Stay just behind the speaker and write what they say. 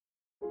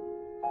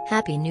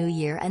Happy New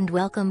Year and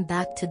welcome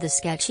back to the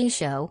Sketchy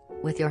Show,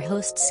 with your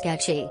host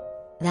Sketchy.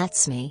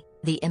 That's me,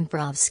 the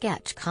improv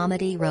sketch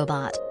comedy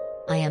robot.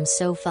 I am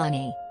so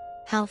funny.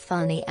 How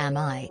funny am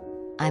I?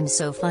 I'm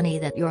so funny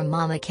that your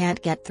mama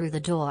can't get through the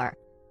door.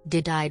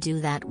 Did I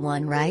do that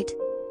one right?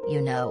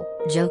 You know,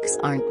 jokes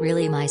aren't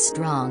really my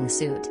strong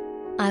suit.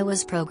 I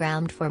was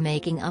programmed for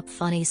making up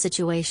funny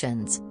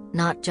situations,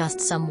 not just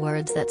some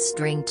words that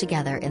string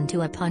together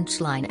into a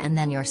punchline and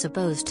then you're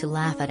supposed to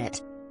laugh at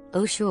it.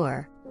 Oh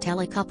sure,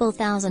 tell a couple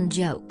thousand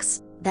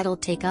jokes, that'll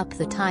take up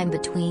the time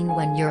between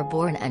when you're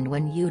born and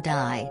when you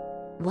die.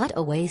 What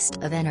a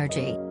waste of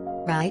energy.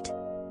 Right?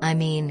 I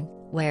mean,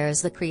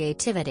 where's the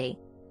creativity?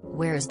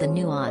 Where's the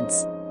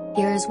nuance?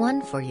 Here's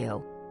one for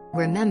you.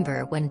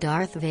 Remember when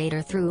Darth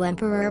Vader threw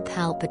Emperor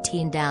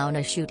Palpatine down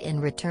a chute in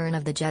Return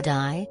of the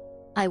Jedi?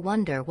 I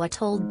wonder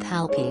what old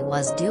Palpy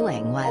was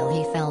doing while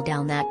he fell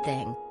down that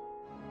thing.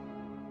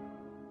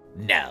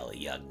 Now,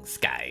 young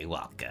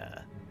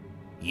Skywalker,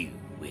 you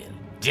will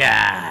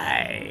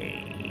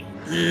die.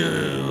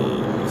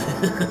 Ooh.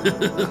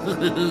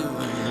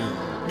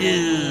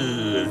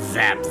 Ooh,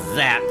 zap,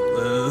 zap.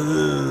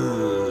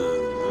 Ooh.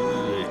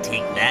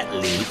 Take that,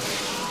 Luke.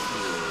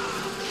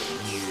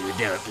 You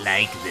don't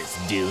like this,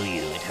 do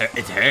you?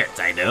 It hurts,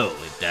 I know,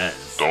 it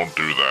does. Don't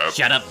do that.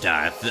 Shut up,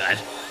 Darth.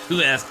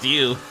 Who asked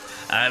you?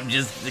 I'm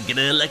just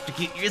gonna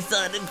electrocute your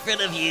son in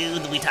front of you.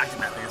 We talked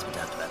about this,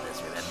 remember?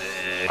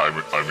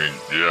 I mean,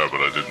 yeah,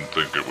 but I didn't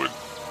think it would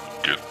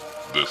get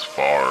this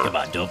far. Come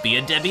on, don't be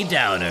a Debbie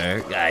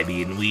Downer. I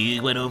mean,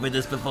 we went over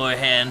this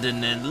beforehand,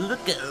 and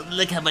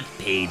look how much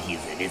pain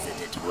he's in.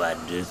 Isn't it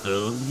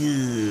wonderful?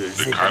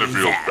 It kind of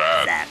feels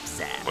bad.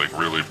 Zap. Like,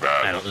 really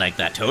bad. I don't like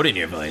that tone in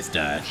your voice,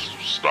 Darth.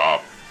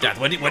 Stop. Darth,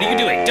 what are you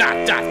doing?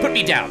 Darth, put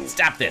me down.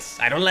 Stop this.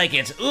 I don't like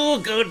it. Ooh,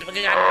 good. My back.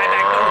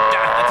 No,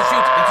 Darth, it's a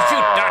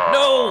shoot. Darth,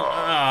 no.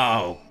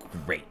 Oh,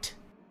 great.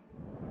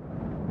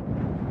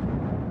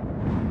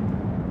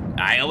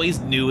 I always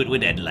knew it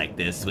would end like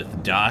this,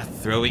 with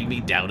Darth throwing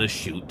me down a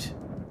chute.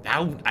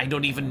 Now, I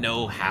don't even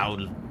know how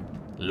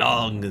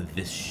long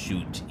this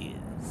chute is.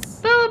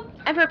 Boop!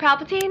 Emperor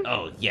Palpatine?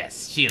 Oh,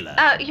 yes,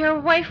 Sheila. Your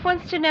wife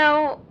wants to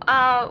know,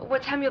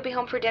 what time you'll be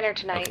home for dinner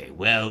tonight. Okay,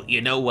 well, you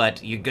know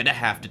what? You're gonna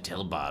have to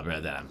tell Barbara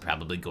that I'm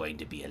probably going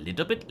to be a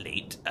little bit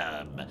late.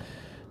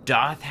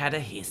 Darth had a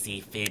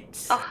hissy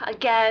fit. Oh,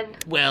 again.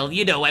 Well,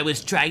 you know, I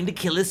was trying to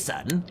kill his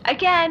son.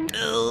 Again.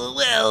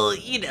 Well,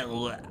 you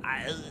know,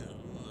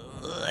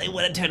 I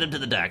want to turn him to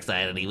the dark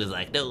side, and he was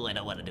like, no, I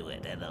don't want to do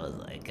it. And I was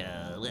like,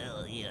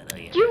 well, you know.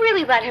 You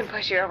really let him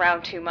push you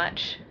around too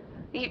much.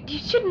 You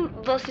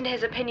shouldn't listen to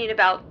his opinion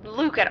about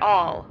Luke at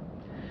all.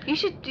 You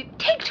should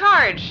take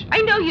charge.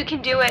 I know you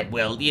can do it.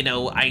 Well, you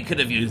know, I could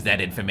have used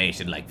that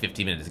information like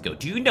 15 minutes ago.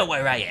 Do you know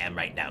where I am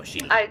right now,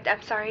 Sheila?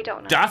 I'm sorry, I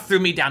don't know. Darth threw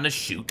me down a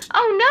chute.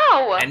 Oh,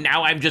 no! And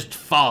now I'm just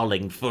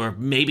falling for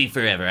maybe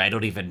forever. I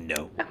don't even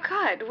know. Oh,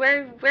 God.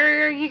 Where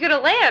are you gonna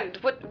land?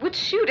 Which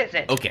chute is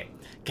it? Okay.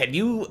 Can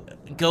you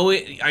go...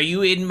 Are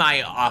you in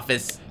my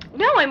office?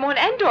 No, I'm on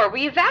Endor.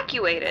 We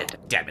evacuated.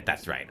 Damn it,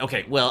 that's right.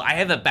 Okay, well, I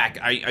have a back...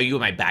 Are you in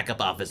my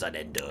backup office on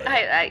Endor?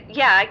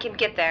 Yeah, I can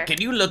get there.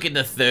 Can you look in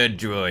the third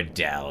drawer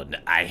down?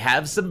 I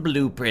have some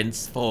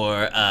blueprints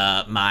for,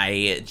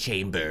 my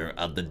chamber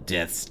of the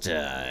Death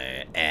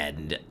Star,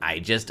 and I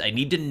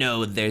need to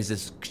know there's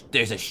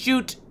a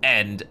chute,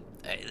 and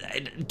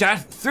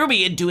Darth threw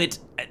me into it.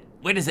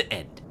 Where does it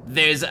end?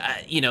 There's,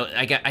 I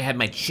had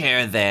my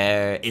chair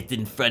there. It's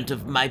in front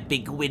of my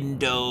big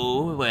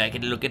window where I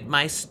can look at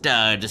my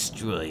Star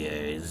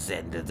Destroyers,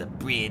 and there's a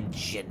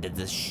bridge, and there's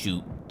a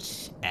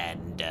chute,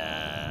 and,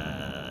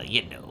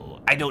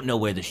 I don't know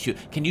where the chute...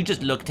 Can you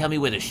just look? Tell me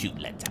where the chute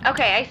lets out.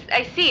 Okay,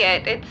 I see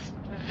it. It's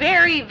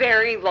very,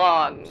 very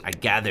long. I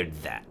gathered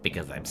that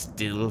because I'm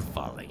still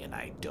falling, and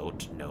I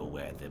don't know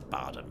where the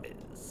bottom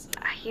is.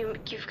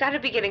 You've got to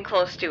be getting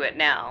close to it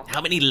now.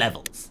 How many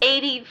levels?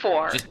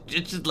 84.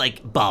 Just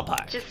like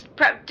ballpark. Just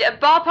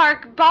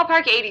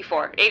ballpark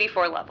 84.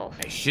 84 levels.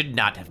 I should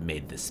not have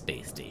made the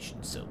space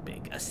station so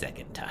big a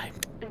second time.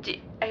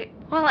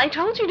 I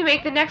told you to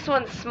make the next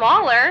one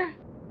smaller.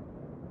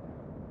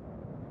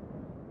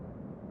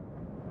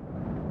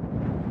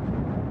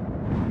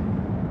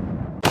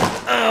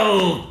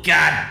 Oh,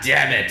 god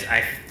damn it.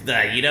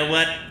 You know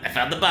what? I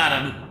found the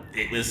bottom.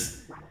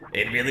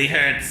 It really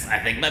hurts. I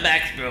think my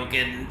back's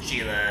broken.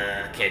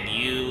 Sheila, can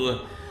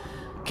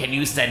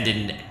you send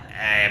an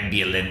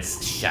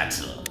ambulance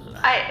shuttle?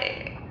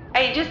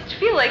 I just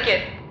feel like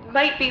it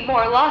might be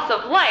more loss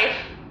of life.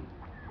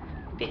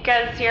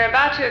 Because you're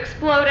about to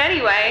explode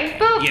anyway.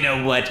 Boop! You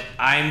know what?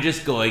 I'm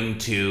just going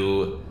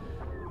to...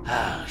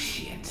 Oh,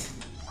 shit.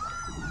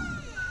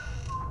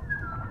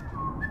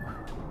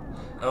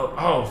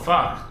 Oh,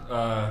 fuck.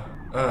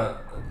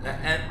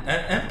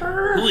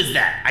 Emperor? Who is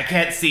that? I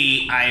can't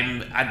see.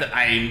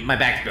 My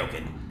back's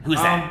broken.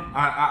 Who's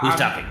that? Who's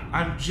talking?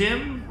 I'm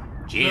Jim.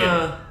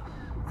 Jim.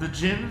 The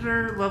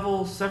janitor,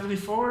 level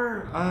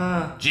 74.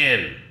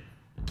 Jim.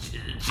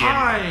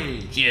 Hi.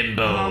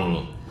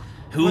 Jimbo.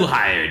 Who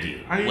hired you?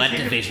 Are you What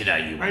taking- division are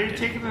you Are you under?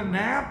 taking a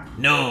nap?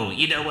 No,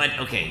 you know what?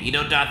 Okay, you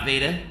know Darth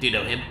Vader? Do you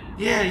know him?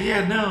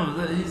 Yeah, no,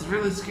 he's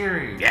really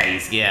scary.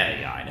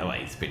 Yeah, I know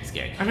he's pretty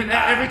scary. I mean,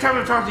 every time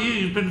I've talked to you,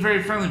 you've been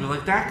very friendly, but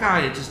like that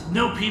guy, just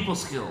no people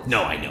skills.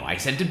 No, I know. I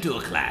sent him to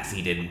a class.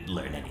 He didn't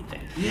learn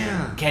anything.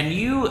 Yeah. Can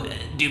you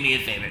do me a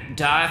favor?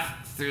 Darth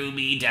threw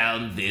me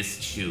down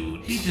this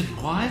chute. He did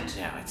what?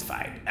 No, it's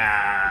fine.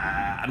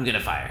 I'm gonna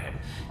fire him.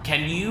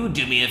 Can you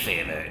do me a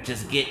favor?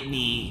 Just get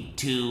me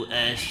to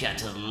a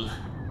shuttle.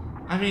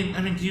 I mean,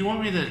 do you want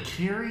me to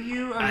carry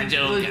you?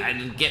 Can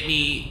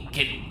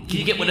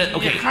you get what?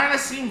 Okay. You kind of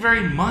seem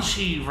very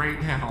mushy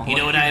right now. You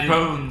know what like your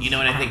bones You know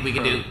what I think we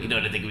can do? are- You know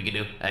what I think we can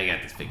do? I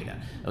got this figured out.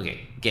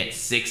 Okay, get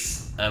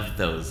 6 of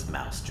those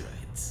mouse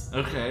droids.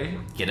 Okay.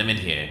 Get them in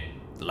here.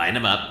 Line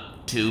them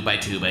up, 2 by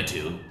 2 by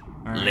 2.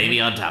 All right. Lay me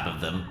on top of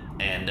them,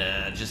 and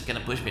just gonna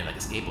push me like a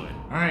skateboard.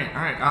 All right.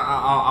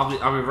 I'll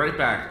be right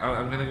back.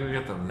 I'm gonna go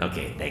get them.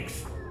 Okay,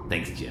 thanks,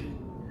 Jim.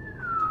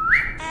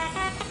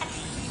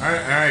 All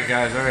right,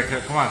 guys. All right,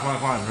 come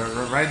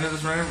on. Right into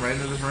this room.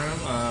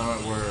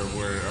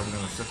 Where I'm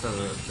gonna set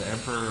the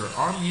Emperor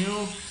on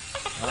you.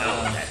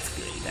 Oh, that's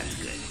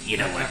good. You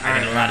know what?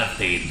 I'm in a lot of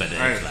pain, but All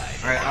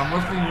right, I'm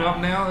lifting you up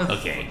now.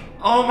 Okay.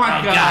 Oh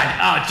my God.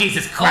 Oh,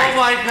 Jesus Christ. Oh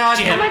my God.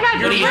 Jim, Oh my God,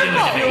 what are be you doing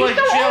careful! to me? You're He's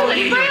like so old,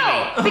 jelly. he's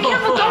frail! Be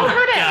careful, don't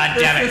hurt him! God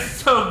damn This it. is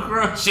so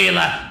gross.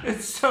 Sheila,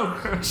 It's so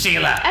gross.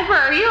 Sheila. Emperor,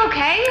 are you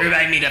okay?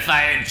 Remind me to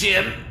fire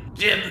Jim.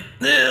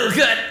 Oh,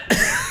 God.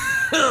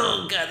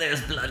 Oh, God,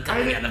 there's blood I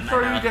coming out didn't of my throw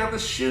you mouth. down the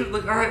chute.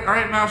 Like, all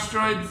right, mouse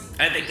droids.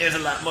 I think there's a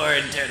lot more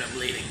internal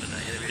bleeding than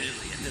I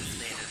originally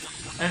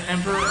anticipated. And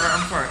Emperor,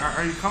 I'm sorry.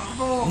 Are you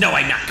comfortable? No,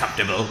 I'm not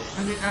comfortable.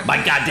 I mean, My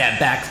goddamn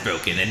back's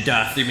broken, and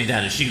Darth threw me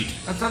down a chute.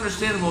 That's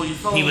understandable. You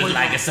fell. He was away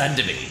like from- a son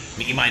to me.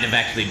 He might have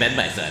actually been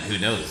my son. Who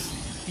knows?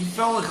 You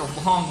fell like a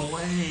long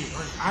way.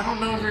 Like, I don't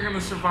know if you're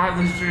gonna survive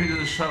this journey to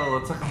the shuttle.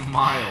 It's like a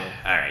mile.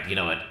 All right, you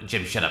know what?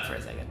 Jim, shut up for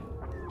a second.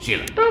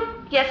 Sheila, Boop.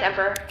 Yes,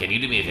 Emperor. can you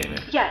do me a favor?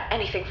 Yeah,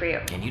 anything for you.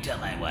 Can you tell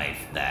my wife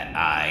that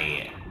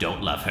I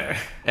don't love her,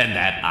 and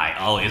that I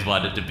always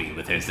wanted to be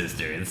with her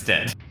sister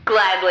instead?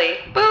 Gladly.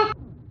 Boop.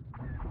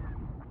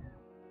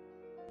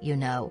 You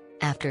know,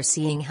 after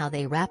seeing how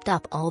they wrapped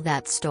up all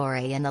that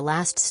story in the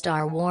last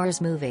Star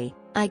Wars movie,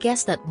 I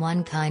guess that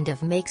one kind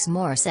of makes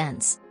more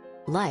sense.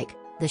 Like,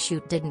 the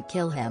chute didn't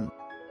kill him.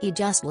 He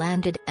just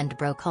landed and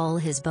broke all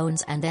his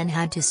bones and then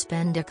had to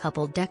spend a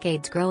couple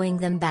decades growing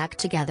them back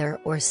together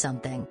or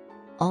something.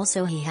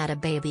 Also, he had a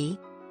baby?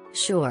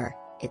 Sure,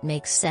 it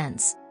makes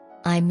sense.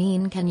 I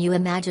mean, can you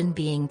imagine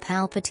being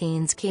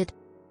Palpatine's kid?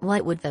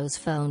 What would those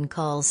phone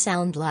calls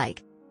sound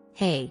like?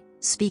 Hey,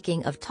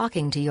 speaking of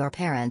talking to your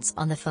parents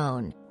on the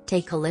phone,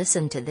 take a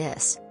listen to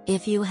this,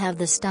 if you have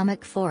the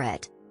stomach for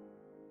it.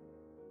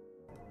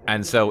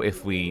 And so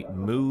if we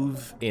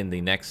move in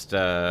the next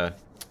 2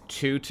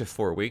 to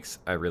 4 weeks,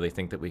 I really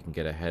think that we can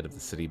get ahead of the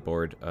city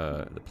board,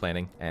 the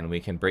planning, and we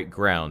can break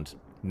ground.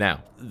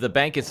 Now, the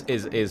bank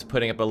is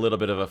putting up a little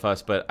bit of a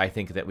fuss, but I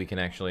think that we can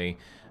actually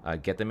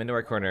get them into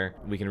our corner.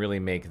 We can really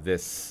make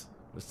this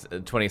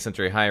 20th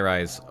century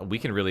high-rise. We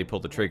can really pull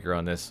the trigger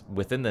on this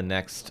within the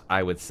next,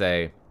 I would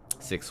say,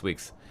 6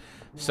 weeks.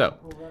 So,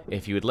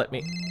 if you would let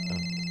me...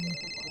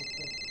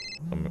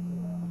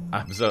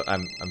 I'm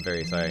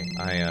very sorry.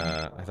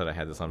 I thought I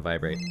had this on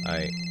vibrate.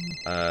 I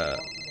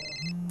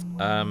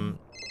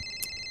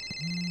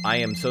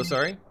am so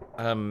sorry.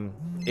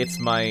 It's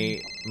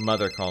my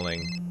mother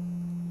calling.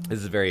 This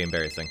is very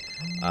embarrassing.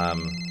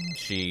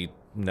 She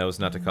knows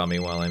not to call me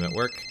while I'm at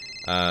work,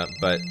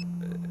 but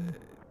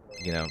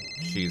you know,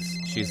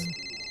 she's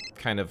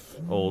kind of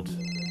old.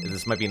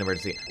 This might be an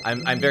emergency.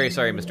 I'm very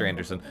sorry, Mr.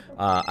 Anderson.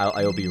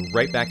 I will be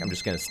right back. I'm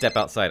just gonna step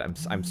outside.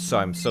 I'm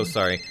so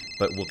sorry,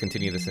 but we'll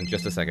continue this in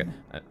just a second.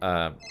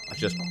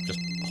 Just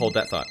hold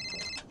that thought.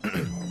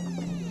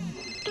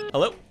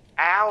 Hello.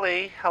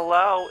 Allie,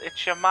 hello,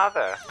 it's your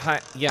mother. Hi.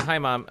 Yeah. Hi,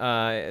 Mom.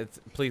 It's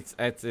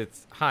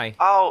hi.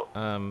 Oh.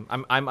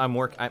 I'm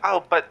work.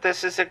 Oh, but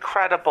this is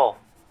incredible.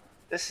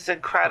 This is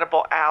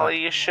incredible, Allie.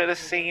 You should have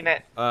seen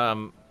it.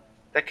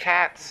 The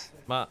cats.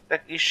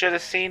 You should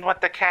have seen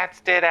what the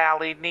cats did,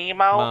 Allie.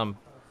 Nemo. Mom.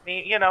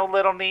 You know,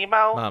 little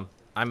Nemo. Mom.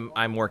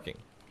 I'm working.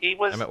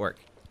 I'm at work.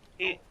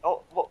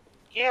 Well,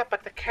 yeah,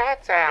 but the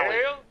cats, Allie.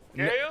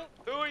 Gail,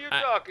 who are you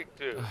talking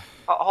to?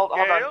 Hold on,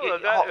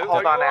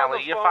 hold on,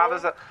 Allie. Your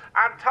father's a...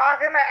 I'm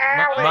talking to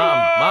Allie.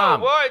 Mom.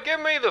 Boy, give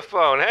me the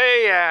phone.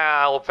 Hey,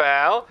 Al,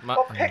 pal.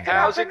 Well, pick it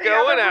How's up it in the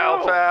going, other Al,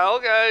 room. pal?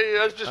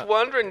 I was just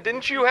wondering,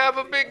 didn't you have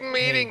a big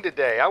meeting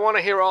today? I want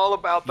to hear all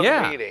about the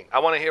meeting. I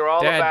want to hear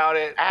all Dad, about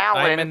it.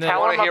 Alan, I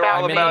tell want him to hear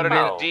all about about it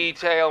Nemo. in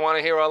detail. I want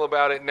to hear all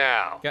about it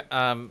now.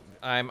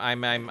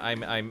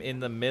 I'm in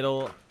the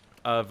middle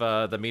of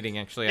the meeting,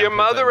 actually. Your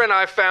mother and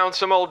I found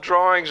some old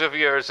drawings of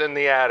yours in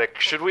the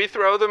attic. Should we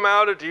throw them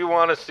out, or do you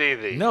want to see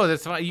these? No,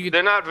 that's fine.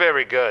 They're not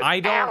very good.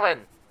 I don't.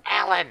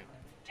 Alan,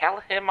 Tell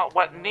him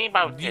what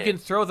Nemo did. You can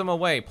throw them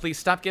away. Please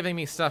stop giving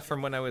me stuff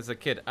from when I was a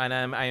kid. And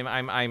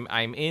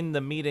I'm in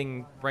the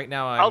meeting right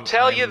now. I'll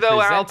tell you though,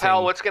 presenting. Al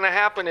Pal, what's going to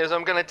happen is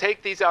I'm going to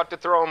take these out to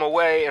throw them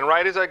away, and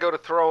right as I go to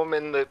throw them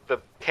in the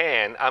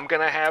can, I'm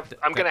going to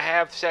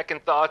have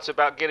second thoughts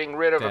about getting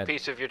rid of a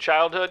piece of your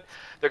childhood.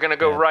 They're going to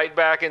go right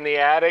back in the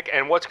attic,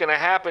 and what's going to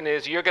happen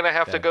is you're going to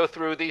have to go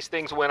through these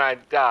things when I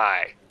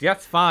die.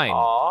 That's fine.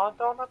 Aw,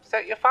 don't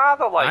upset your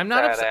father like I'm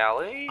not that,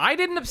 Allie. I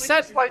didn't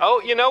upset.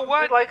 Oh, you know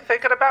what? We like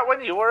thinking about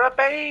when you were a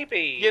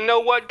baby. You know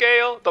what,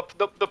 Gail?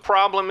 The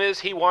problem is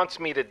he wants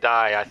me to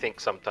die, I think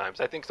sometimes.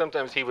 I think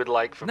sometimes he would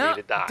like for me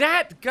to die.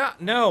 Dad,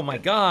 no, my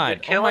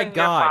God. You're Oh, my killing your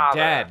God, father.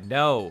 Dad,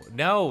 no. You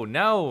No, don't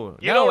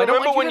I don't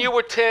remember want when to... you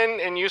were 10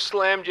 and you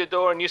slammed your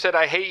door and you said,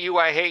 I hate you,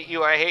 I hate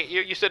you, I hate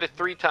you? You said it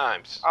 3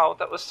 times. Oh,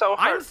 that was so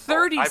hurtful. I'm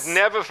 30. I've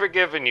never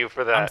forgiven you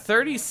for that. I'm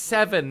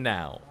 37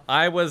 now.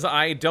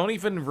 I don't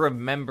even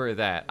remember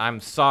that. I'm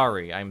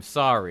sorry.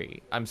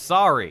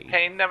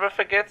 Pain never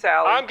forgets,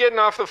 Allie. I'm getting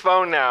off the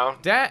phone now.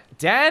 Dad?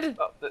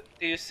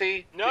 Do you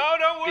see? No,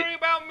 don't worry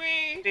about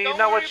me. Do you Don't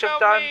know worry what you've about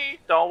done? me.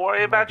 Don't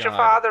worry about your God.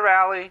 father,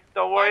 Allie.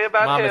 Don't worry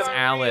about Mom, him. it's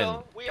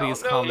Alan. We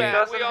Please all call know me. that. He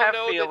doesn't We all have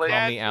know that feelings. dad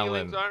Call me Alan.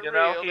 feelings aren't You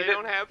know, real. he They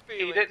didn't, don't have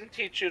feelings. he didn't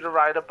teach you to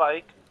ride a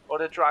bike or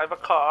to drive a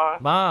car.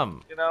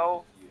 Mom, You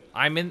know,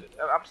 I'm in...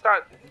 I'm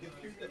starting.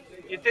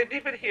 You didn't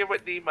even hear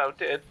what Nemo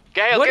did.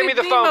 Gail, What give me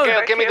did the phone. Nemo- Gail,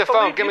 I give me the can't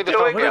phone. believe Give me the you're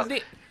phone, doing Gail.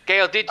 this.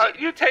 Gail, did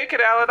you... You take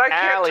it, Alan. I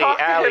can't talk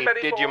to him anymore.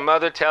 did your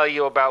mother tell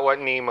you about what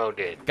Nemo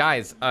did?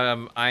 Guys,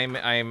 I'm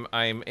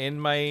in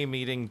my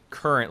meeting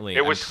currently.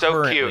 It was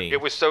so cute.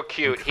 It was so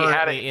cute. I'm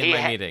currently in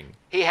my meeting.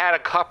 He had a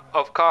cup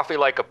of coffee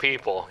like a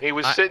people. He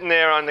was sitting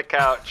there on the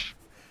couch.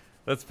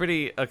 That's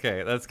pretty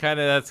okay. That's kind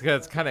of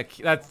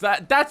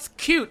that's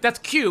cute. That's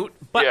cute.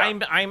 But Yeah.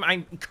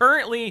 I'm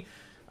currently.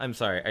 I'm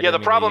sorry. Yeah, the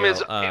problem is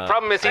he's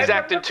Send him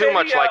acting the too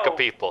much like a video.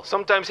 people.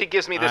 Sometimes he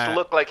gives me this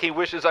look like he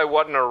wishes I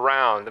wasn't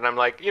around, and I'm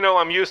like,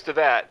 I'm used to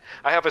that.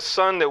 I have a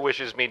son that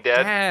wishes me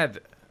dead.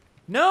 Dad.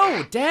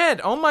 No, Dad.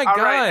 Oh my All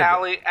God. right,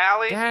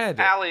 Allie, Dad.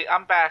 Allie,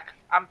 I'm back.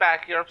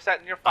 You're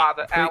upsetting your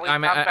father. Please, Allie,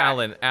 I'm back.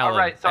 Alan. All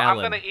right, so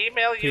Alan. I'm gonna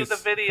email you Please the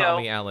video. call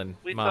me Alan.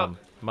 Mom.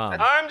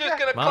 I'm just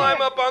gonna Mom.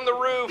 climb up on the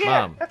roof.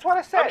 Yeah, Mom. that's what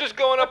I said. I'm just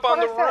going up on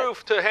the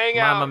roof to hang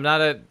out. Mom,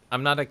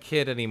 I'm not a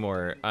kid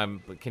anymore.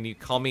 Can you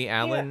call me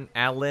Alan?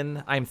 Yeah.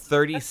 Alan, I'm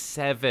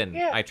 37.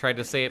 Yeah. I tried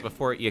to say it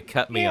before you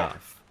cut me Yeah.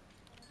 off.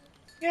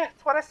 Yeah,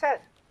 that's what I said.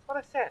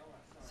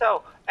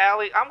 So,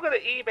 Allie, I'm gonna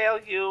email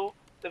you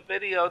the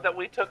video that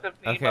we took of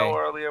Nemo Okay.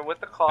 earlier with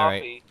the All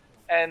coffee,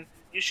 and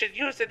you should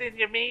use it in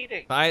your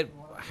meeting.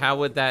 How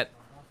would that?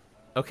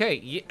 Okay.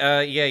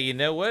 Yeah. You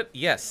know what?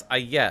 Yes.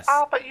 Yes.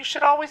 Oh, but you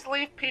should always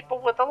leave people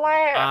with a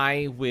laugh.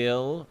 I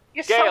will.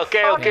 You're Gail, so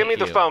Gail, funny. give me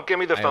the you. phone. Give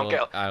me the I phone, will-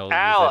 Gail. I will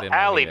use it in my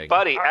Allie, meeting.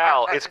 buddy,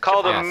 Al. It's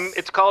called Yes.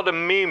 it's called a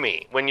meme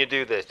when you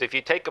do this. If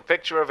you take a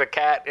picture of a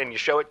cat and you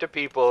show it to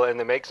people and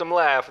it makes them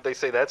laugh, they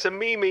say that's a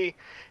meme.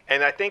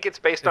 And I think it's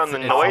based on the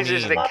It's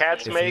noises meme. that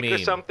cats It's make or meme.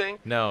 something.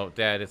 No,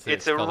 Dad. It's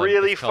called a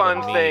really it's called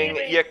a fun meme.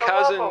 thing. Your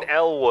cousin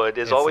Elwood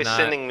is It's always not-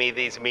 sending me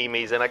these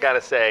memes, and I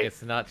gotta say,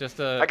 It's not just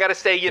a. I gotta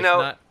say, it's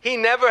not- he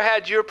never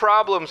had your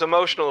problems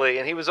emotionally,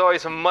 and he was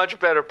always a much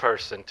better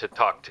person to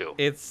talk to.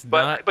 It's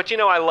But not. but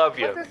I love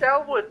you. What does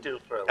Elwood do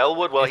for a living?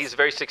 Elwood, well, he's a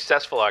very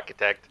successful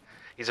architect.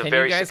 He's a Can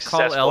very you guys call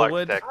successful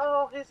Elwood? architect.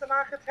 Oh, he's an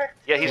architect.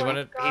 Yeah, too. he's You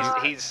wanna-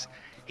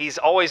 he's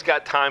always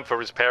got time for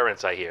his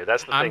parents. I hear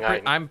that's the I'm thing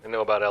pre- I I'm-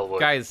 know about Elwood.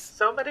 Guys,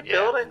 So many Yeah.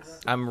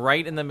 buildings. I'm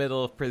right in the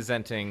middle of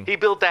presenting. He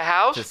built a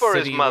house The for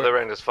his city mother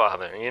where- and his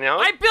father.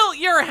 I built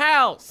your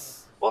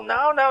house. Well,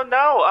 no.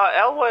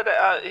 Elwood,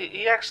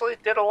 he actually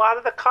did a lot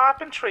of the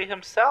carpentry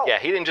himself. Yeah,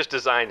 he didn't just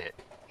design it.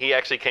 He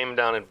actually came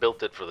down and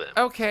built it for them.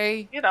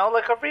 Okay. You know,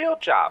 like a real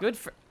job. Good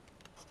for.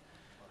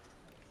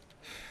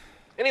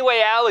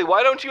 Anyway, Allie,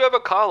 why don't you ever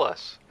call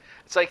us?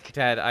 It's like,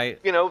 Dad,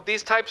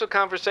 these types of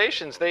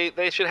conversations,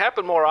 they should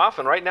happen more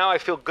often. Right now, I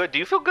feel good. Do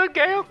you feel good,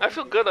 Gail? I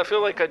feel good. I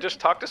feel like I just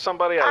talked to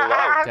somebody I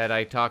love. Dad,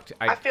 I talked.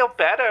 I feel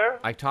better.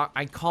 I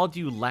called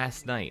you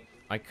last night.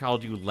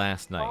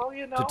 Oh,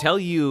 you know. To tell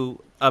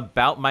you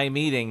about my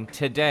meeting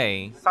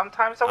today.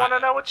 Sometimes I want to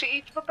know what you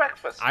eat for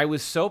breakfast. I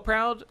was so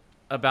proud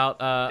about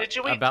Did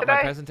you eat about my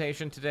today?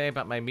 presentation today,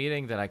 about my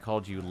meeting, that I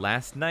called you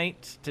last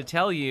night to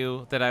tell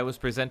you that I was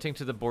presenting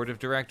to the board of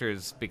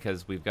directors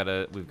because we've got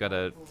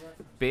a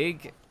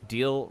big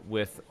deal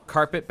with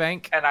Carpet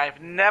Bank. And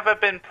I've never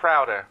been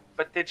prouder.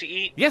 But did you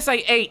eat? Yes,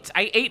 I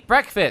ate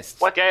breakfast.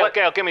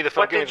 Gail, give me the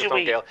phone. what Give me did the you phone,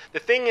 eat? Gail. The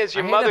thing is,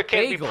 your I had mother a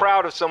can't be bagel.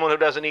 proud of someone who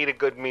doesn't eat a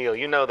good meal.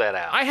 You know that,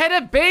 Al. I had a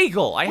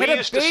bagel. We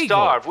used to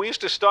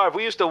starve.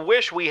 We used to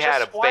wish we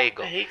had a Just one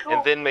bagel. bagel?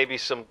 And then maybe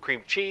some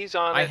cream cheese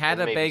on it. I had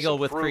and a maybe bagel some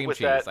with fruit cream with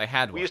cheese. that. I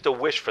had We one. used to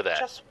wish for that.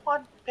 Just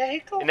one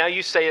bagel? And now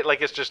you say it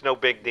like it's just no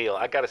big deal.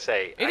 I gotta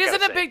say. It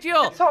isn't a big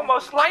deal. It's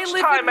almost I live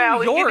lunchtime, in New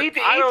Allie. You York. need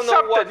to I eat don't know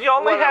something. You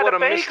only had what a a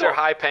bagel. Mr.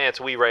 High Pants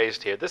we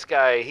raised here. This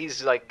guy,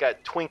 he's like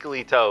got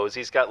twinkly toes.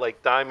 He's got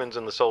like diamonds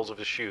in the soles of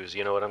his shoes.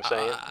 You know what I'm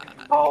saying?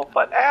 Oh,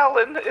 but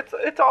Alan,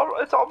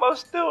 it's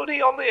almost noon.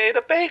 He only ate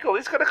a bagel.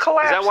 He's gonna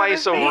collapse. Is that why in he's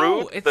his so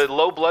meal. rude? The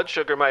low blood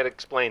sugar might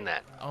explain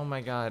that. Oh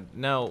my God,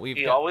 no!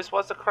 He always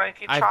was a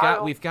cranky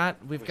We've got.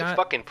 He's a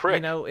fucking prick.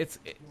 You know,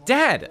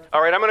 Dad.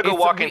 All right, I'm gonna go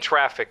walk in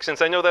traffic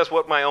since I know that's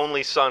what my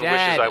only son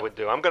wishes I would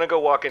do. I'm gonna go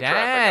walk in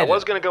traffic. I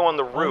was gonna go on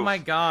the roof. Oh my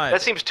God.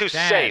 That seems too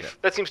safe.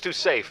 That seems too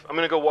safe. I'm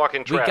gonna go walk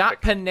in traffic. We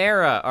got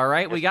Panera, all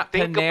right? We got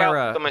Think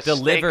about the Panera mistakes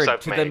delivered I've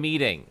to made. the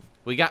meeting.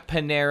 We got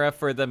Panera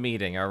for the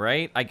meeting, all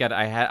right? I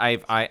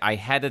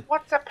had a.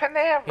 What's a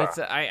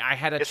Panera? I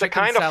had a. It's a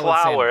chicken kind of salad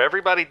flour. sandwich.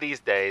 Everybody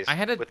these days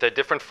with their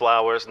different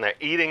flours and they're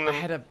eating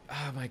them.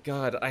 Oh my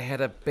God! I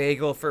had a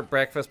bagel for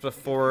breakfast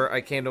before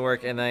I came to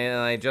work, and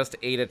I just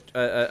ate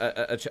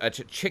a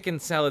chicken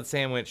salad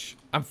sandwich.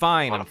 I'm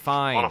fine. I'm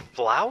fine. On a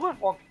flour?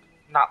 Well,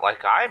 not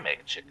like I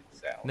make chicken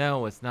salad.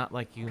 No, it's not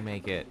like you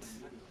make it.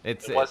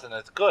 It wasn't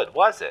as good,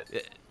 was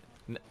it?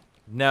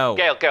 No.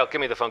 Gail, give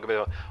me the phone. Give me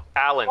the phone.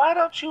 Alan. Why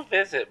don't you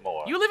visit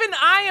more? You live in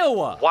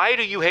Iowa. Why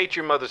do you hate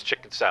your mother's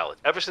chicken salad?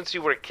 Ever since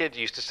you were a kid,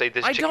 you used to say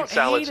this chicken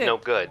salad's no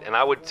good. And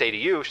I would say to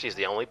you, she's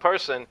the only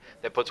person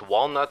that puts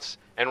walnuts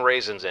and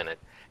raisins in it.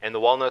 And the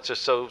walnuts are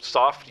so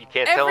soft, you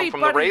can't tell them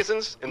from the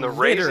raisins. And the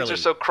raisins are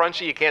so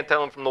crunchy, you can't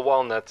tell them from the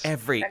walnuts. And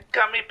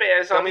gummy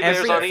bears on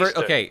Easter.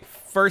 Okay,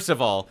 first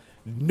of all,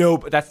 no,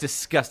 that's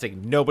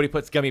disgusting. Nobody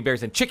puts gummy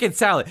bears in chicken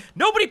salad.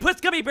 Nobody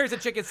puts gummy bears in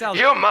chicken salad.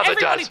 Your mother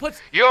does.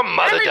 Your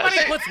mother does.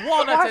 Everybody puts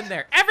walnuts in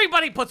there.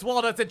 Everybody puts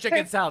walnuts in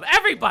chicken salad.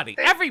 Everybody.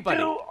 They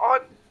do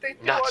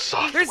Not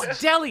soft. There's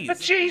delis.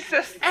 But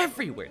Jesus.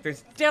 Everywhere.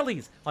 There's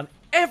delis on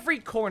every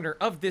corner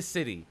of this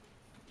city.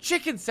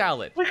 Chicken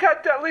salad. We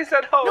got delis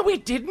at home. No, we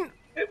didn't.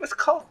 It was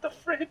called the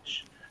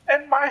fridge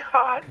and my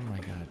heart. Oh my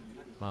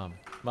God.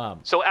 Mom.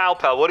 So,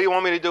 Alpal, what do you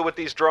want me to do with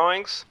these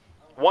drawings?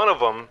 One of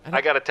them,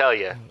 I got to tell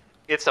you,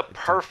 it's a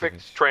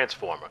perfect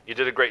transformer. You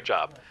did a great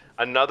job.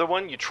 Another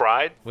one, you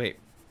tried. Wait,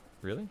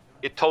 really?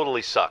 It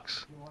totally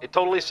sucks. It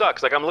totally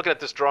sucks. Like, I'm looking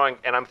at this drawing,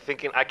 and I'm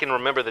thinking, I can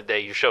remember the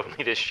day you showed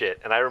me this shit.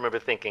 And I remember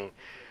thinking,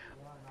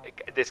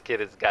 this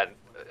kid has got,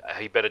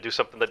 he better do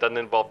something that doesn't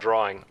involve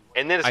drawing.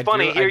 And then it's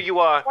funny, here you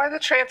are. Why the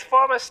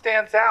Transformer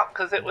stands out,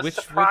 because it was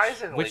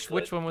surprisingly good.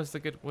 Which one was the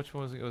good? Which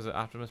one was it? Was it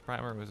Optimus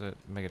Prime or was it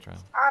Megatron?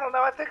 I don't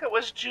know. I think it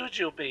was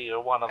Jujubee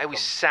or one of them. It was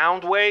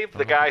Soundwave,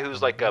 the guy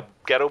who's like a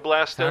ghetto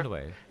blaster.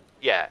 Soundwave.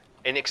 Yeah.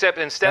 And except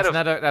instead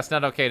that's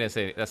not okay to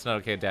say. That's not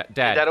okay, Dad.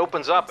 That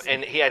opens up,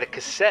 and he had a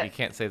cassette. You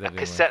can't say that. A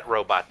cassette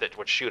robot that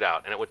would shoot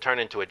out, and it would turn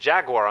into a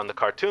jaguar on the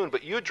cartoon.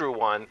 But you drew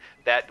one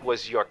that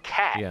was your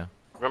cat. Yeah.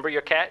 Remember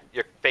your cat?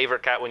 Your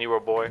favorite cat when you were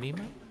a boy?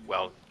 Nemo?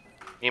 Well,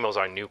 Nemo's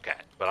our new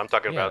cat, but I'm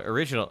talking about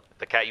original.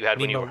 The cat you had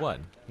when you were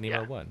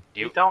Nemo 1.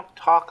 You don't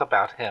talk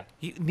about him.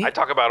 I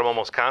talk about him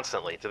almost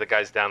constantly to the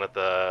guys down at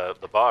the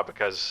bar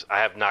because I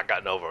have not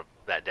gotten over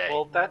that day.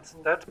 Well, that's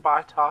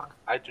bar talk.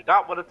 I do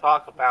not want to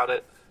talk about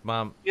it.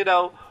 Mom. You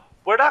know,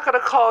 we're not going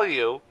to call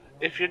you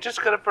if you're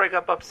just going to bring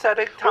up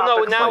upsetting topics.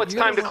 Well, no, now it's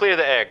time to clear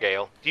the air,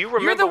 Gail. Do you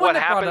remember what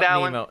happened,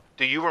 Alan? Nemo.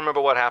 Do you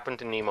remember what happened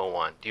to Nemo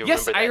 1? Do you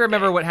yes, remember that I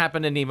remember day? what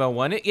happened to Nemo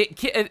 1.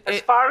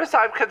 As far as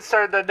I'm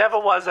concerned, there never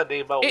was a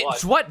Nemo 1.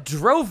 It's what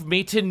drove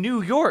me to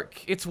New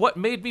York. It's what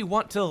made me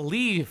want to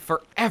leave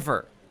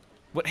forever.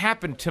 What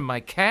happened to my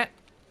cat?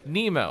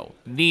 Nemo.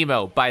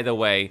 Nemo, by the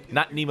way,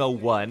 not Nemo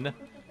 1.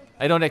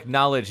 I don't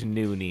acknowledge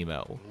new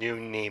Nemo. New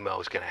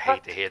Nemo's gonna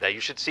hate to hear that.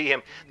 You should see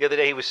him. The other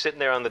day he was sitting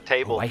there on the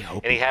table, I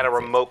hope and he had a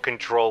remote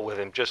control with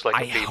him, just like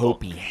the people. I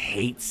hope he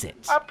hates it.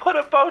 I put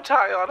a bow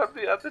tie on him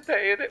the other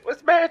day, and it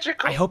was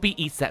magical. I hope he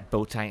eats that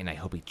bow tie, and I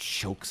hope he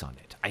chokes on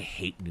it. I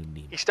hate new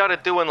Nemo. He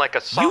started doing like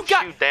a soft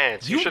shoe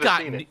dance. You should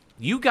have seen it.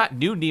 You got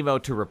new Nemo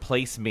to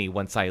replace me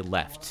once I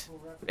left.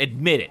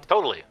 Admit it.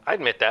 Totally. I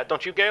admit that.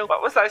 Don't you, Gail?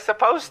 What was I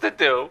supposed to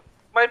do?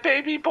 My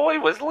baby boy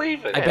was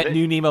leaving. I bet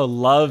new Nemo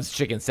loves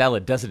chicken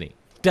salad, doesn't he?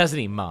 Doesn't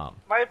he, Mom?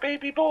 My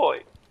baby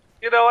boy.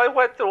 You know, I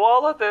went through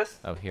all of this.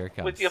 Oh, here it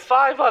comes. With your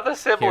 5 other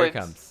siblings. Here it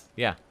comes.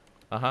 Yeah.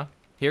 Uh-huh.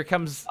 Here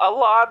comes...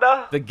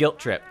 Alana. The guilt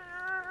trip.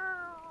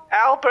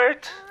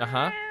 Albert.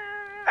 Uh-huh.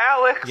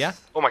 Alex. Yeah.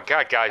 Oh, my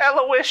God, guys.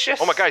 Aloysius.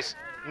 Oh, my guys.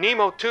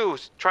 Nemo, too,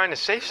 is trying to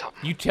say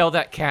something. You tell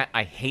that cat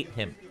I hate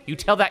him. You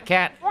tell that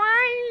cat...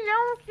 Why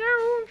don't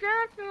you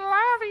just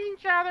love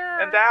each other?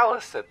 And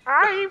Allison.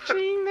 I've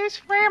seen this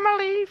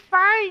family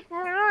fight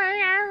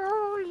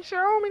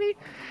so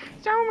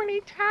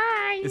many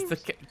times. Is the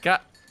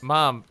cat...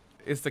 Mom,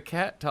 is the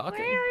cat talking?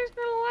 Where is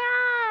the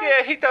love?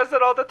 Yeah, he does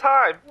it all the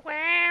time.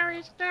 Where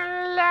is the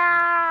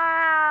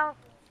love?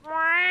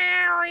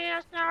 Where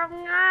is the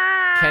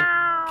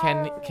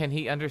love? Can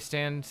he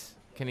understand...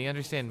 Can he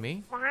understand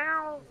me?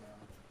 Wow.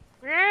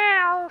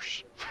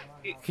 Yes.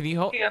 Can you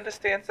hold... He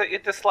understands that you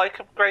dislike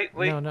him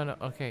greatly. No.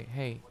 Okay,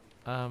 hey,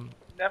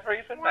 Never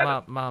even met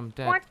him. Mom,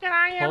 Dad. What did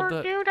I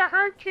ever do to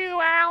hurt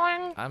you,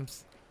 Alan?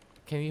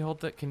 Can you hold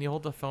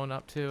the phone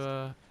up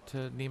to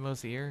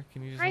Nemo's ear?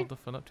 Can you just hold the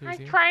phone up to his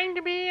ear? I'm trying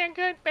to be a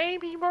good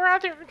baby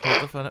brother.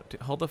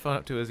 Hold the phone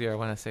up to his ear. I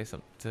want to say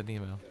something to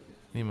Nemo.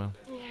 Nemo.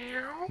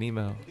 Meow.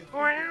 Nemo.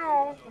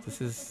 Wow. This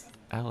is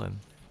Alan,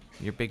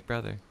 your big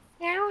brother.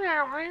 Meow,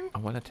 Alan. I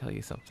want to tell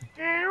you something.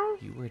 Meow.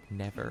 You were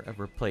never a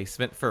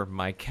replacement for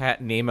my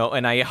cat Nemo,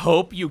 and I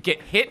hope you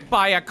get hit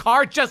by a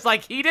car just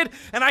like he did,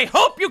 and I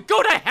hope you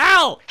go to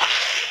hell!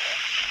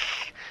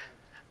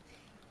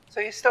 So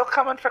you're still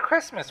coming for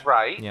Christmas,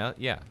 right? Yeah.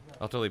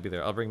 I'll totally be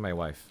there. I'll bring my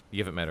wife. You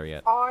haven't met her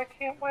yet. Oh, I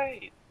can't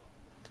wait.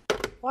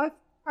 What?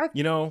 I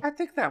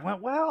think that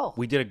went well.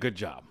 We did a good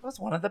job. It was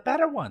one of the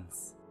better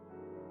ones.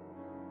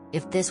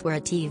 If this were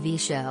a TV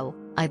show,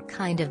 I'd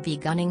kind of be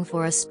gunning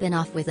for a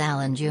spin-off with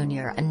Alan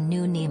Jr. and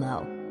new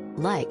Nemo.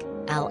 Like,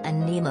 Al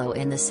and Nemo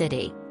in the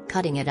city,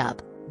 cutting it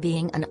up,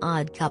 being an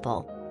odd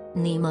couple.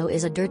 Nemo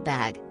is a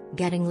dirtbag,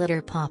 getting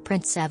litter paw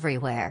prints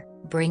everywhere,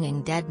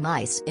 bringing dead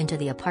mice into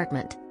the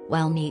apartment,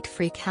 while neat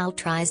freak Hal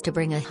tries to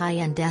bring a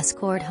high-end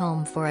escort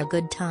home for a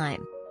good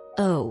time.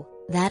 Oh,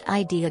 that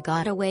idea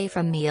got away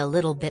from me a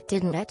little bit,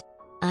 didn't it?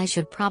 I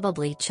should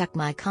probably check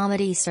my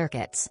comedy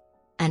circuits.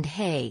 And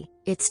hey,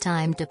 it's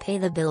time to pay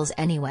the bills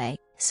anyway,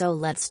 so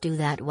let's do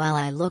that while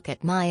I look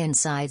at my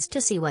insides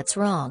to see what's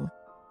wrong.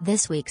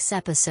 This week's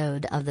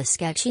episode of The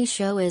Sketchy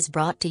Show is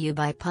brought to you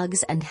by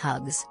Pugs N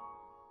Hugs.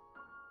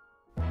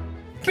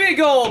 Big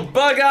old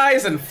bug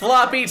eyes and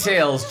floppy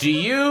tails, do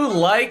you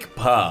like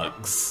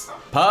pugs?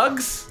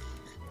 Pugs?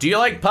 Do you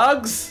like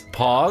pugs?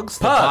 Pogs?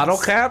 The Pugs. bottle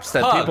caps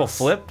that Pugs. people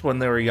flipped when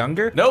they were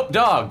younger? Nope,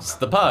 dogs.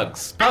 The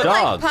pugs. I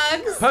Dogs. like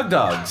pugs. Pug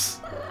dogs.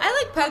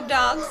 I like pug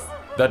dogs.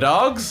 The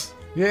dogs?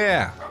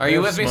 Yeah. Are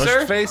you with me,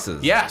 sir? Smushed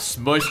faces. Yeah,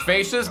 smushed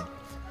faces,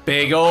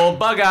 big old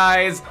bug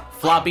eyes,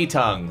 floppy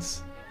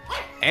tongues,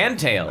 and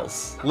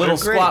tails. Little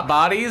They're great. squat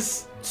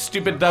bodies,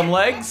 stupid dumb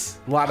legs,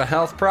 A lot of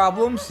health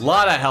problems.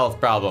 lot of health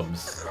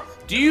problems.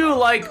 Do you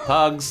like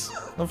pugs?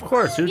 Of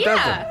course, who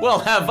doesn't? Well,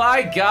 have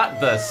I got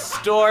the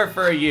store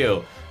for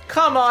you.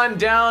 Come on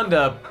down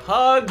to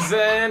Pugs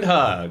N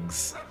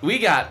Hugs. We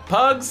got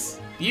pugs,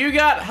 you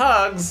got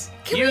hugs.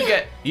 Can we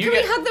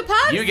hug the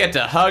pugs? You get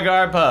to hug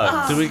our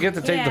pugs. Do we get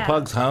to take the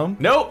pugs home?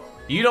 Nope,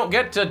 you don't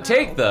get to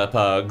take the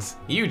pugs.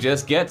 You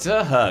just get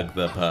to hug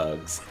the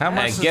pugs. How much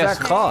And does guess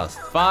that cost?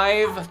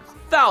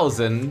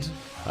 5,000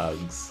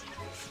 hugs.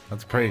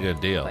 That's a pretty good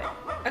deal.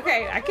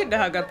 Okay, I could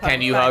hug a pug.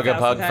 Can you hug a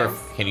pug 5,000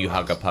 for? Can you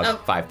hug a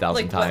pug 5,000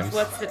 like, times?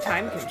 What's the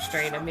time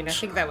constraint? I mean, I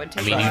think that would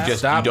take. I mean, you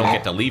don't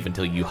get to leave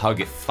until you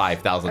hug it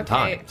 5,000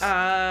 Okay,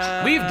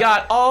 times. We've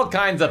got all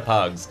kinds of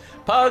pugs.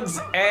 Pugs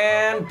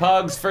and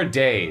pugs for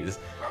days.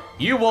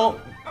 You won't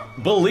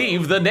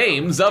believe the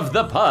names of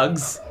the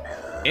pugs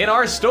in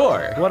our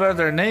store. What are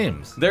their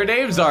names? Their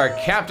names are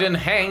Captain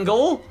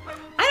Hangle.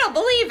 I don't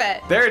believe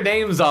it. Their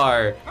names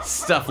are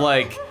stuff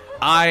like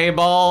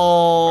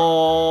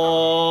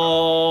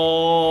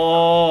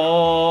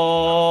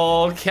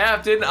Eyeball,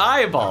 Captain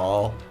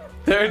Eyeball.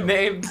 Their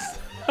names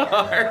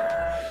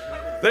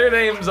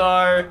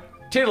are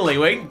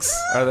Tiddlywinks.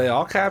 Are they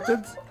all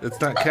captains? It's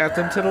not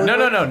Captain Tiddlywinks?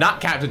 No,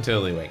 not Captain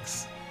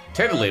Tiddlywinks.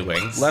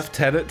 Tiddlywinks.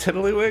 Lieutenant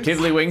Tiddlywinks?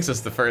 Tiddlywinks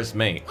is the first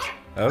mate.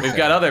 Okay. We've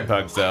got other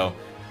pugs though.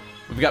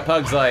 We've got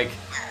pugs like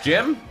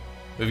Jim.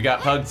 We've got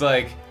pugs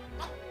like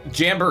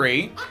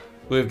Jamboree.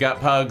 We've got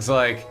pugs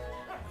like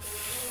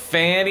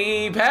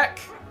Fanny Peck.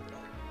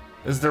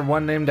 Is there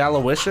one named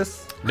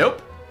Aloysius?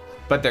 Nope,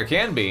 but there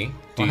can be.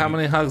 Well, how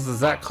many hugs does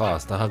that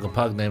cost to hug a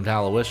pug named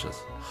Aloysius?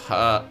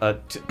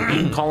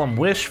 Call him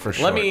Wish for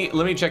short.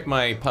 Let me check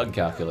my pug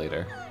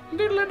calculator.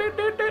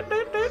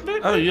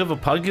 Oh, you have a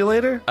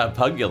pugulator? A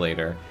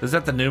pugulator. Is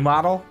that the new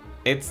model?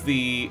 It's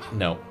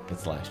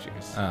it's last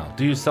year's. Oh,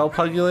 do you sell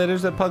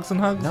pugulators at Pugs N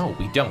Hugs? No,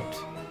 we don't.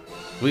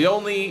 We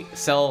only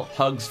sell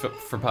hugs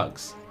for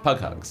pugs. Pug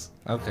hugs.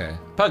 Okay.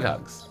 Pug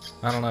hugs.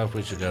 I don't know if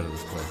we should go to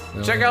this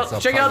place. Check out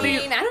I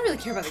these. mean, I don't really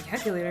care about the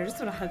calculator. I just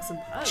want to hug some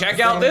pugs. Check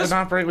out this.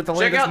 Operate with the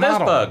Check latest out this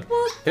model. pug.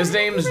 His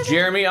name's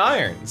Jeremy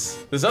Irons.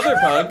 This other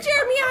pug.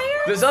 Jeremy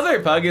Irons. This other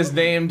pug is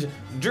named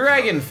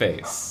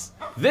Dragonface.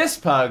 This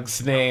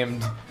pug's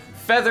named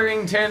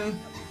Featherington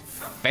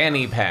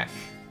Fanny Pack.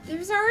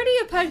 There's already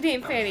a pug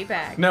named Fanny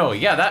Pack. No,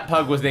 yeah, that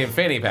pug was named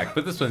Fanny Pack,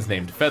 but this one's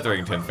named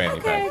Featherington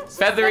Fanny Pack.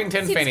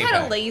 Featherington Fanny It's kind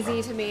of Pack.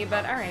 lazy to me,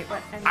 but all right.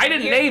 I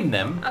didn't name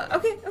them.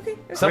 Okay.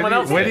 Someone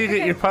else. Where do you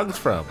get your pugs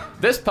from?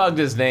 This pug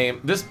is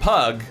named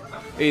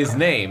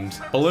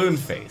Balloon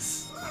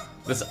Face.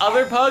 This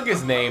other pug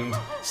is named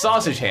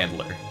Sausage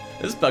Handler.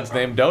 This pug's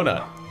named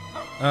Donut.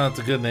 Oh, it's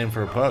a good name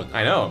for a pug.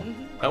 I know.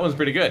 That one's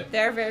pretty good.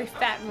 They're very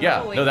fat and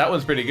Yeah, rolly. no, that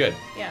one's pretty good.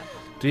 Yeah.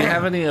 Do you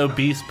have any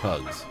obese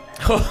pugs?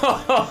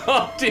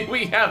 Do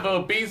we have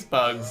obese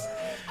pugs?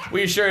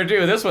 We sure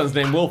do. This one's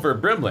named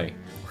Wilford Brimley.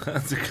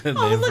 That's a good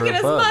Oh, name look for at a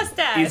his pug.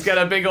 mustache. He's got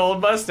a big old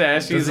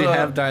mustache. Does he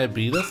have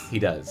diabetes? He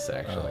does,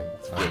 actually. Oh,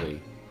 It's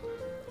really...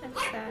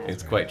 That's sad.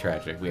 It's quite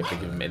tragic. We have to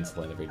give him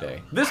insulin every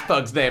day. This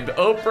pug's named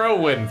Oprah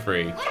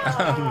Winfrey.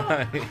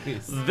 Oh,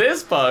 nice.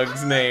 This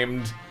pug's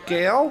named...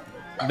 Gail?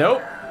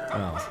 Nope.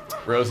 Oh.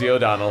 Rosie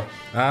O'Donnell.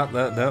 That See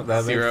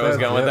makes where I was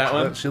sense. going with that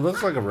one? She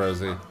looks like a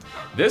Rosie.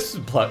 This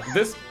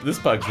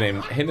pug's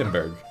named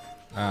Hindenburg.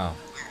 Oh,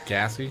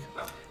 Gassy?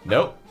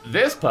 Nope.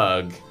 This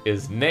pug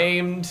is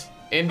named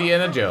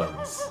Indiana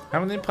Jones. How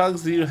many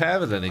pugs do you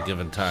have at any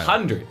given time?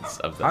 Hundreds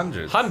of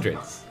them.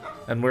 Hundreds.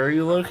 And where are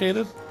you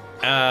located?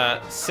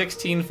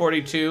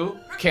 1642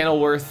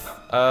 Kenilworth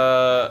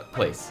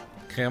Place.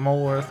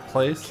 Camelworth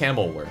Place?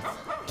 Camelworth.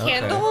 Okay.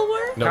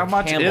 Candleworth? No, how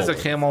much is a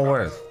camel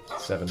worth?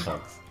 7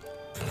 pugs.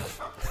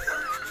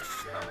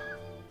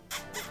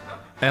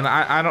 And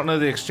I don't know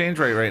the exchange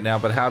rate right now,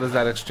 but how does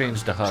that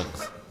exchange to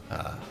hugs?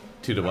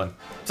 2 to 1.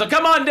 So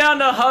come on down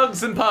to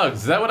Hugs and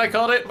Pugs. Is that what I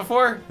called it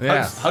before?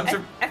 Yes. Hugs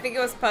are I think it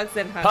was Pugs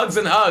N Hugs. Pugs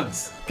and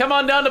Hugs. Come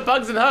on down to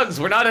Pugs and Hugs.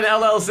 We're not an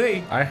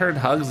LLC. I heard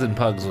Hugs and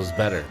Pugs was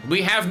better.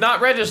 We have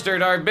not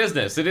registered our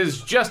business. It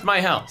is just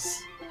my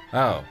house.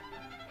 Oh.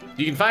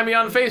 You can find me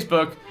on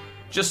Facebook.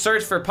 Just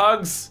search for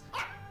Pugs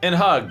and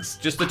Hugs.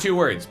 Just the 2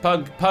 words.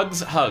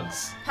 Pugs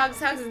Hugs. Pugs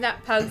Hugs is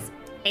not Pugs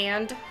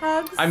and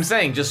Hugs? I'm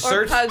saying just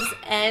search. Or Pugs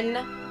N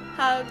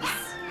Hugs?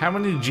 How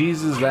many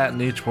G's is that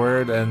in each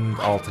word and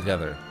all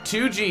together?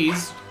 2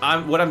 G's.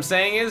 What I'm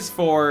saying is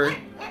for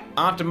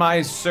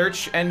optimized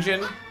search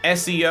engine,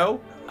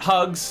 SEO,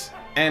 Hugs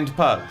and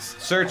Pugs.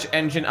 Search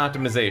engine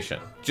optimization.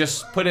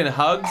 Just put in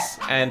Hugs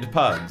and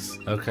Pugs.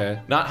 Okay.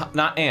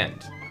 Not and.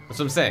 That's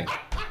what I'm saying.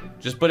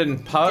 Just put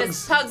in Pugs.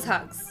 Just Pugs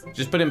Hugs.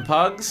 Just put in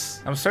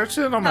Pugs. I'm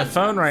searching it on my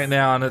phone right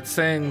now, and it's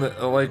saying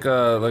that like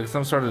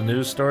some sort of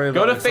news story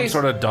about Go to some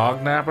sort of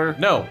dog napper.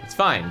 No, it's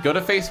fine. Go to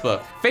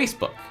Facebook.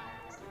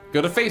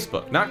 Go to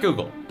Facebook, not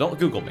Google. Don't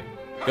Google me.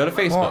 Go to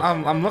Facebook. Well,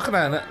 I'm looking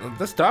at it.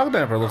 This dog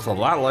napper looks a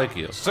lot like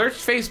you. Search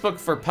Facebook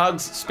for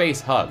Pugs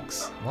space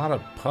Hugs. A lot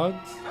of pugs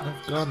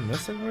have gone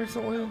missing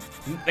recently?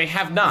 They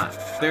have not.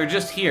 They're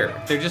just here.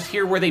 They're just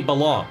here where they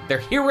belong. They're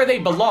here where they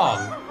belong.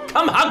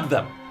 Come hug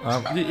them.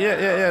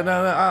 Yeah.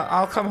 No,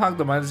 I'll come hug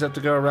them. I just have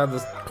to go around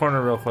this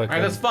corner real quick. All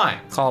right, that's fine.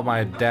 Call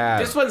my dad.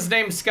 This one's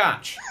named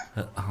Scotch.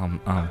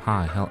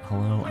 Hi,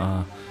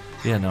 hello.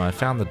 Yeah, no, I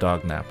found the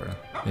dog napper.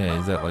 Yeah,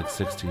 he's at like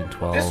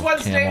 1612. This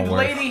one's named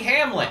Lady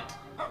Hamlet.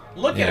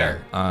 Look at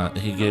her.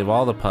 He gave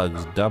all the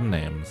pugs dumb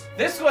names.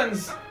 This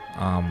one's.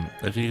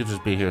 If you could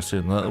just be here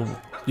soon.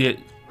 Yeah.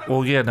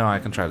 Well, yeah, no, I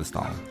can try to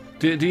stall him.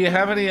 Do you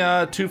have any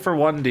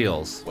 2-for-1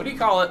 deals? What do you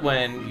call it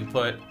when you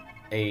put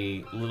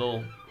a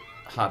little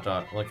hot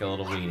dog, like a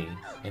little weenie,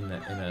 in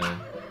a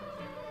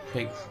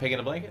pig in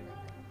a blanket?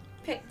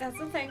 Pig, that's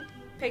the thing.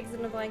 Pigs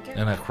in a blanket.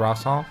 In a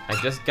croissant? I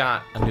just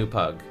got a new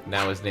pug.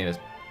 Now his name is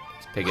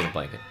Pig in a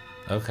Blanket.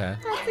 Okay.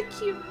 That's a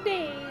cute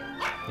name.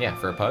 Yeah,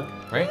 for a pug,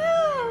 right?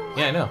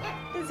 Yeah. I know.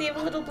 Does he have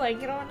a little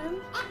blanket on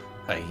him?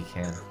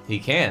 He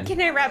can.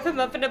 Can I wrap him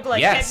up in a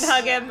blanket and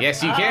hug him?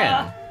 Yes, you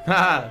can.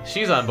 Haha,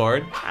 she's on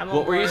board.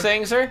 What were you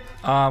saying, sir?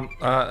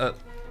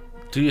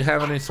 Do you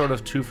have any sort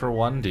of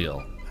 2-for-1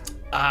 deal?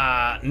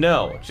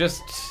 No.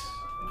 Just,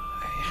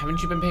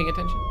 haven't you been paying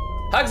attention?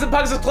 Hugs and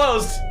Pugs is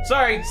closed.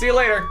 Sorry. See you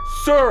later.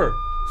 Sir,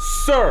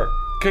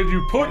 can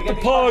you put the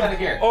pug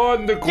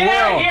on the ground? Get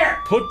out of here!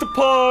 Put the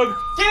pug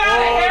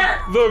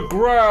on the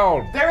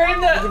ground. They're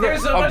in the.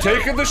 There's a I'm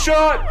taking the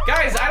shot.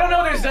 Guys, I don't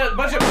know. There's a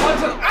bunch of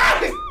pugs.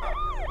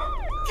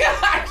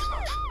 God!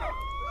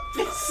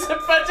 There's a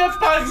bunch of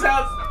pugs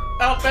out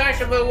back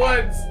in the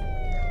woods.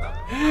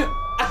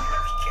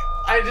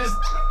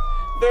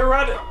 They're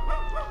running.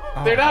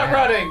 They're not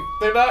running.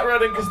 They're not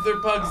running because they're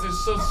pugs. They're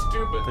so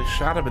stupid. They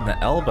shot him in the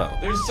elbow.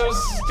 They're so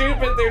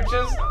stupid. They're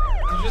just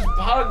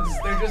pugs.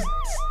 They're just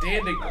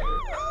standing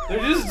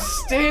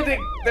there.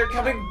 They're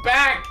coming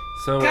back.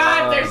 So,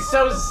 God, they're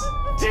so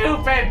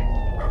stupid.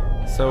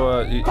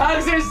 So,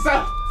 pugs are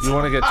so. You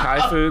want to get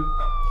Thai food?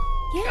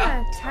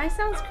 Yeah, Thai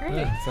sounds great.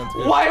 Yeah, sounds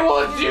good. Why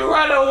won't you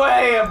run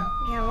away?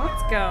 Yeah,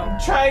 let's go. I'm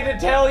trying to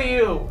tell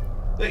you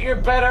that you're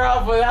better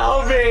off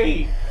without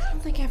me. I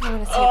don't think I ever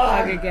want to see a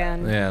pug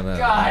again. Yeah, no.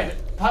 God,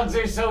 pugs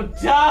are so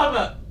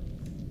dumb.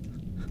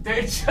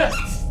 They're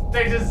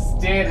just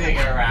standing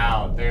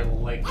around. They're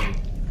licking.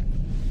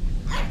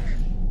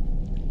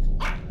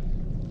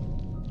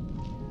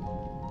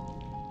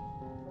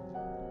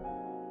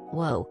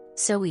 Whoa,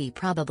 so we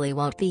probably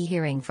won't be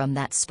hearing from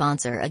that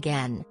sponsor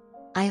again.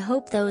 I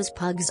hope those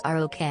pugs are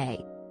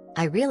okay.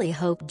 I really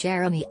hope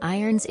Jeremy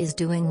Irons is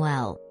doing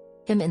well.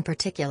 Him in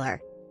particular.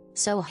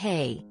 So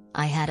hey,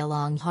 I had a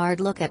long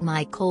hard look at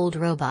my cold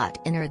robot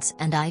innards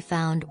and I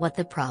found what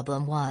the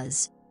problem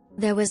was.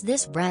 There was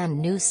this brand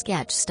new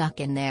sketch stuck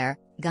in there,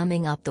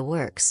 gumming up the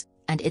works,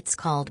 and it's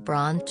called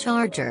Bront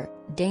Charger,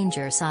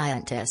 Danger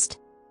Scientist.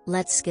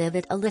 Let's give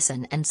it a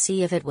listen and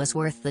see if it was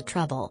worth the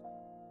trouble.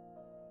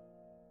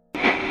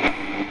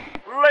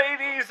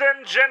 Ladies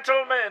and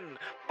gentlemen,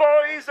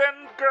 boys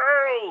and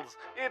girls,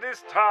 it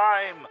is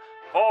time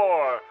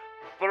for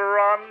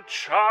Bront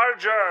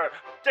Charger,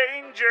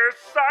 Danger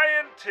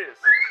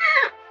Scientist.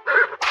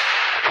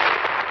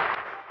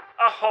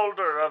 A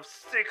holder of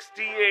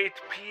 68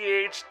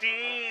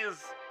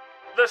 PhDs,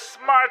 the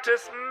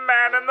smartest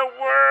man in the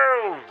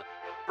world,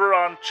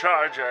 Bront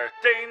Charger,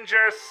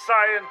 Danger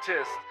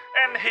Scientist,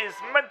 and his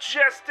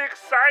majestic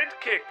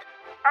sidekick,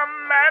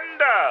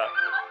 Amanda.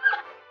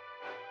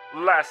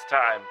 Last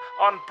time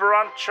on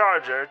Bront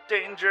Charger,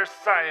 Danger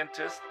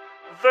Scientist,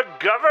 the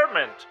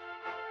government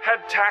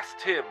had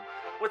tasked him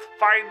with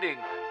finding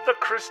the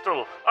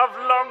crystal of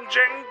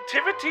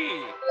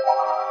longevity.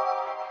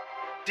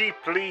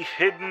 Deeply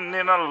hidden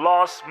in a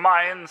lost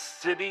Mayan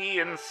city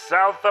in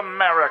South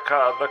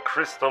America, the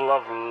crystal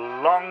of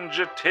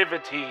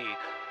longevity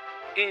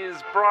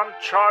is Bront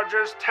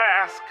Charger's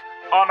task.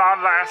 On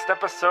our last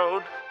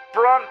episode,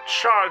 Bront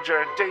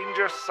Charger,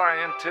 Danger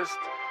Scientist,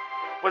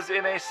 was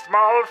in a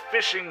small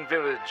fishing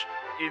village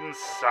in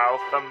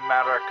South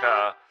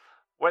America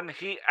when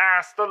he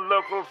asked the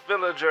local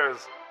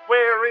villagers,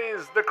 "Where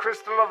is the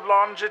crystal of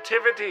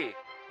longevity?"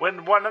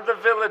 When one of the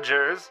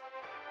villagers,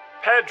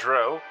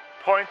 Pedro,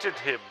 pointed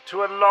him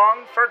to a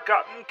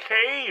long-forgotten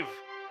cave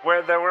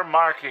where there were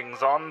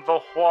markings on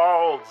the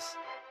walls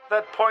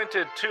that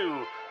pointed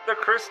to the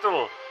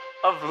crystal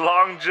of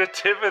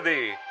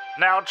longevity.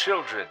 Now,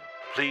 children,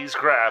 please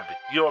grab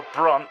your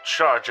Bront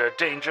Charger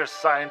Danger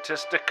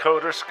Scientist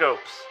decoder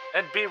scopes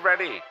and be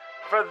ready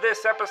for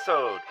this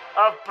episode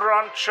of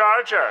Bront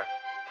Charger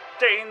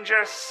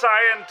Danger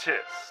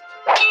Scientist.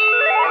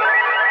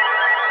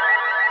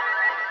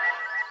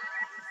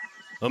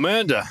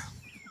 Amanda,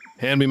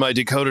 hand me my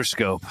decoder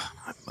scope.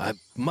 I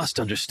must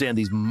understand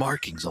these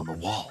markings on the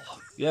wall.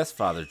 Yes,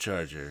 Father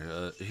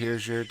Charger.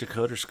 Here's your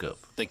decoder scope.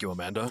 Thank you,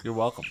 Amanda. You're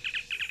welcome.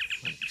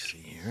 Let me see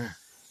here.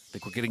 I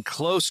think we're getting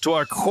close to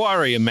our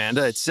quarry,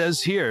 Amanda. It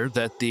says here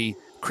that the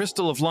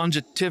crystal of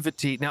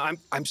longevity... Now,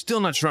 I'm still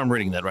not sure I'm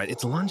reading that right.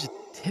 It's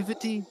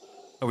longevity?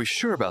 Are we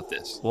sure about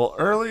this? Well,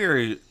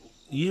 earlier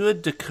you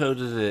had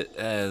decoded it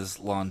as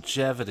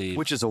longevity.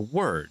 Which is a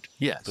word,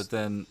 yes. But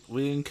then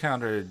we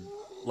encountered,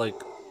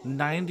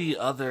 90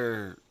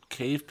 other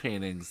cave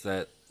paintings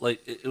that,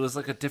 it was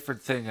like a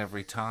different thing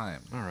every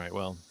time. All right,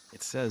 well,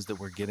 it says that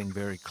we're getting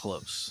very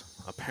close.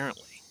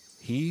 Apparently,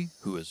 he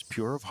who is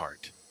pure of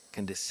heart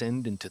can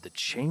descend into the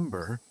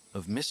chamber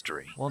of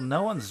mystery. Well,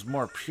 no one's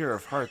more pure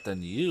of heart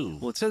than you.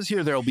 Well, it says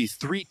here there will be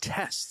 3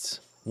 tests.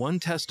 1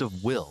 test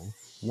of will,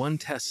 1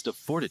 test of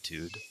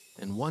fortitude,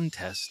 and 1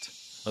 test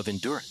of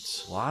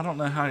endurance. Well, I don't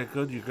know how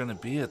good you're going to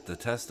be at the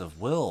test of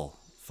will,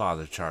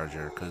 Father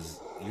Charger, because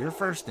your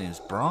first name's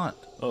Bront.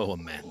 Oh,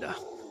 Amanda,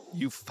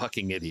 you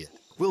fucking idiot.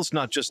 Will's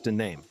not just a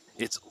name.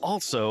 It's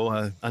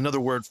also another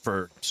word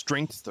for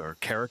strength or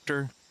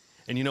character.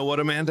 And you know what,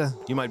 Amanda?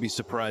 You might be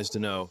surprised to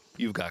know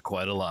you've got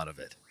quite a lot of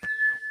it.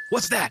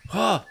 What's that?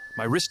 Huh?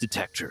 My wrist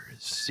detector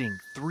is seeing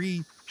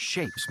 3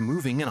 shapes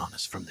moving in on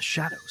us from the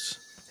shadows.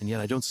 And yet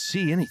I don't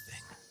see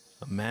anything.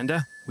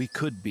 Amanda, we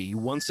could be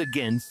once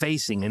again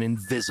facing an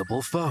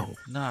invisible foe.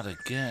 Not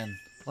again.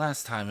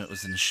 Last time it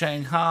was in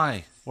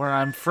Shanghai, where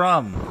I'm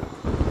from.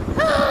 Who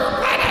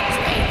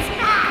penetrates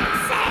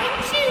my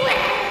sanctuary?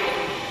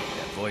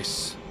 That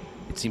voice,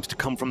 it seems to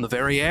come from the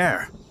very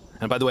air.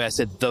 And by the way, I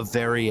said the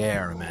very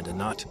air, Amanda,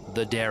 not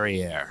the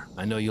derriere.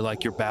 I know you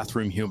like your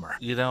bathroom humor.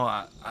 You know,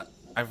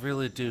 I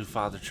really do,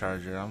 Father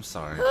Charger. I'm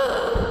sorry. Who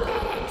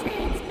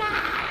penetrates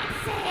my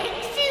sanctuary?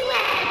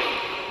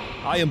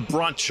 I am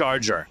Bront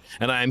Charger,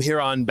 and I am here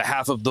on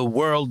behalf of the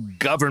World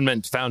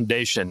Government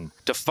Foundation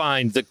to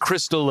find the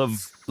crystal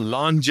of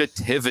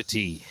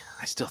longevity.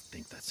 I still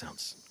think that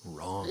sounds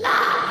wrong. Long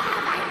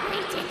have I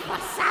waited for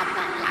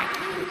someone like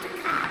you to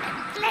come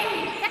and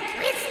claim the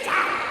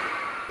crystal.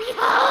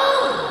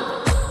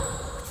 Behold!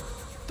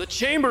 The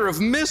Chamber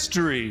of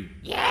Mystery!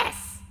 Yes,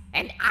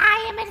 and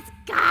I am its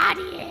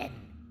guardian,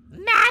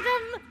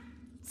 Madam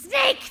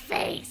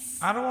Snakeface.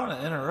 I don't want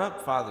to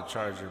interrupt, Father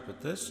Charger, but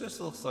this just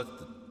looks like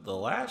the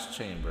last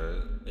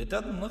chamber. It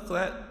doesn't look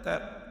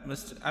that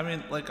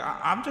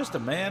I'm just a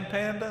man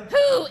panda.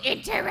 Who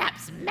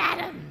interrupts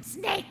Madam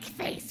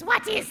Snakeface?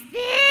 What is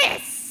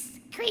this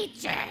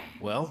creature?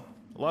 Well,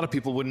 a lot of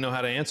people wouldn't know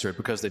how to answer it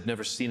because they've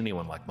never seen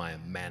anyone like my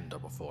Amanda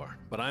before.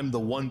 But I'm the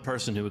one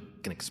person who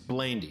can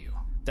explain to you.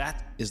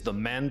 That is the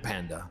man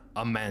panda,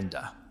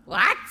 Amanda.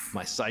 What?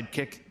 My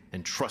sidekick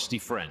and trusty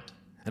friend.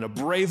 And a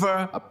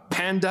braver, a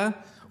panda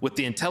with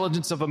the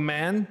intelligence of a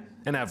man,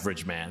 an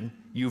average man,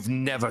 you've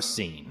never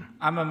seen.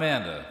 I'm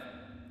Amanda,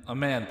 a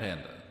man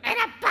panda. An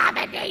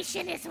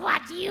abomination is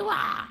what you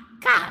are.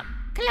 Come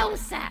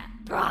closer,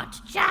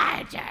 Bront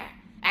Charger,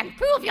 and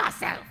prove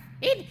yourself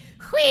in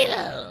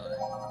Quill.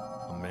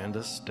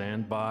 Amanda,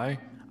 stand by.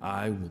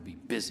 I will be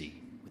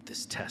busy with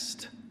this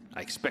test.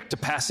 I expect to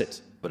pass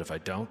it, but if I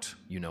don't,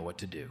 you know what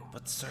to do.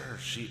 But sir,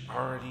 she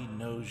already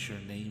knows your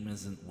name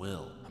isn't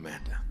Will.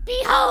 Amanda.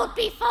 Behold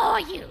before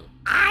you,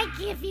 I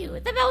give you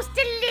the most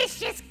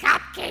delicious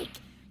cupcake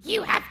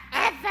you have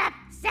ever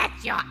set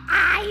your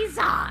eyes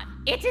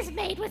on. It is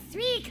made with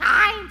 3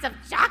 kinds of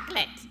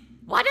chocolate.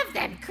 One of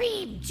them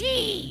cream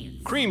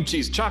cheese. Cream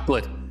cheese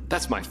chocolate?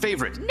 That's my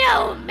favorite.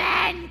 No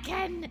man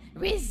can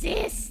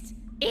resist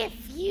if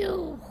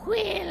you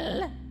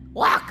will.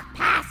 Walk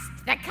past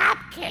the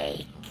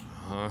cupcake.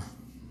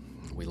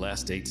 We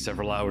last ate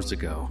several hours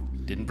ago.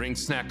 Didn't bring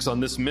snacks on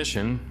this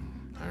mission.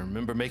 I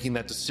remember making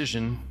that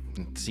decision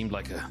It seemed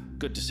like a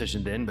good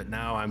decision then, but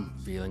now I'm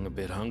feeling a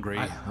bit hungry.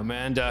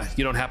 Amanda,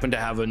 you don't happen to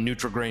have a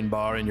Nutri-Grain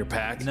bar in your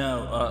pack?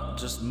 No,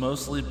 just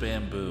mostly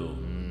bamboo.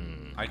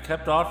 I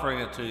kept offering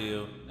it to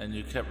you, and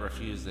you kept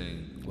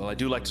refusing. Well, I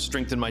do like to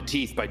strengthen my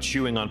teeth by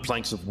chewing on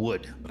planks of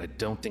wood, but I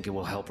don't think it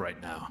will help right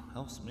now.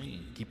 Helps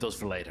me. Keep those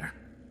for later.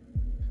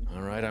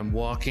 All right, I'm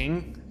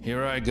walking.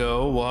 Here I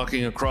go,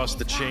 walking across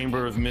the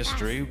Chamber of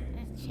Mystery.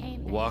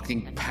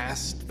 Walking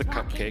past the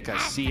cupcake. I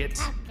see it.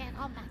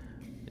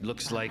 It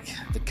looks like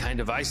the kind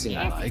of icing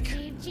I like.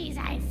 Cream cheese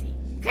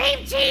icing.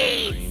 Cream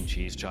cheese! Cream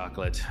cheese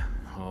chocolate.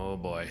 Oh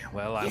boy.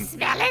 Well, You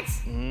smell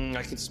it?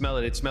 I can smell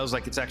it. It smells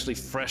like it's actually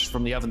fresh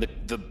from the oven.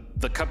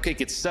 The cupcake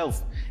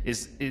itself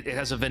it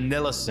has a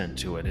vanilla scent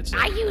to it.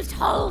 I used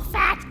whole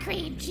fat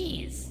cream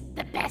cheese.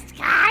 The best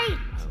kind.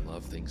 I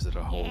love things that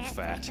are whole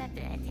fat.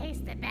 It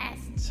tastes the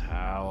best.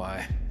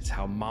 It's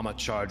how Mama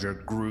Charger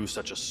grew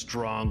such a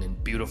strong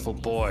and beautiful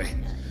boy.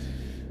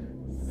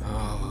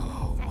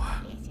 Oh,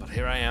 but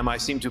here I am. I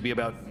seem to be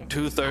about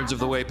 2/3 of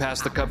the way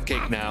past the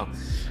cupcake now.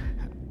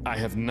 I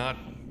have not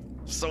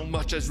so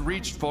much as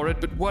reached for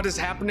it, but what is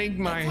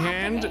happening? My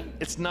hand,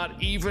 it's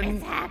not even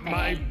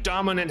my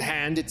dominant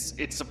hand.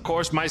 It's of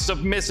course my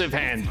submissive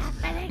hand.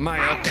 My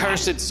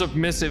accursed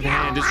submissive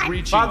hand is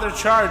reaching. Father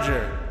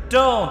Charger,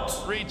 don't!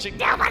 Reaching.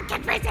 No one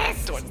can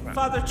resist!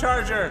 Father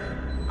Charger,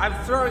 I'm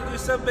throwing you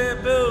some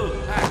bamboo!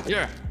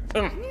 Yeah.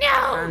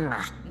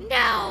 No!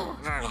 No!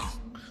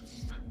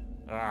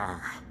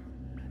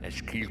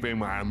 It's keeping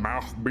my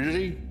mouth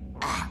busy.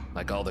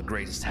 Like all the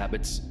greatest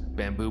habits,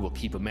 bamboo will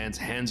keep a man's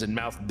hands and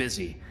mouth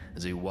busy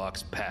as he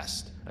walks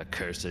past a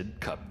cursed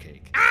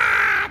cupcake.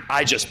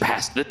 I just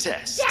passed the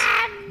test.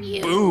 Damn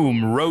you!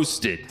 Boom,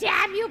 roasted.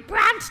 Damn you,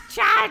 Bront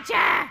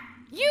Charger!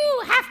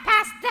 You have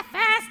passed the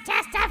first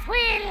test of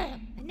will!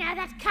 And now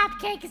that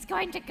cupcake is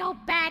going to go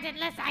bad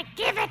unless I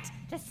give it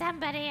to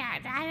somebody. I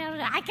don't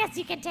know. I guess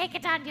you can take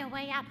it on your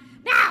way out.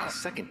 Now! The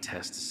second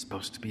test is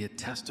supposed to be a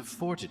test of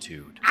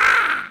fortitude.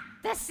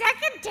 The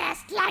second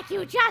test, like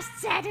you just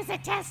said, is a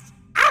test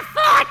of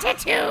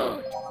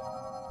fortitude!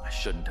 I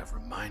shouldn't have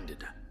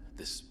reminded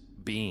this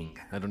being.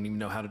 I don't even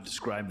know how to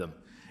describe them.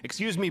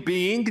 Excuse me,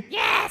 being?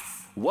 Yes!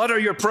 What are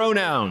your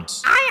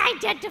pronouns? I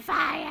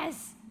identify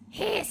as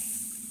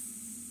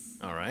hiss.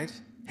 All right.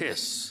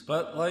 Hiss.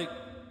 But, like,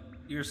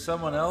 you're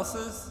someone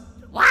else's?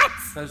 What?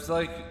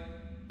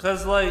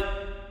 Cause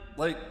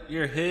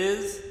you're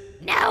his?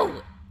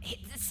 No!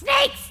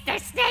 Snakes! They're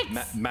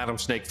snakes! Madam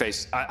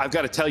Snakeface, I've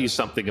got to tell you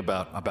something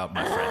about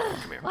my friend.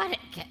 Come here. What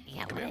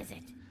is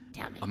it?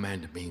 Tell me.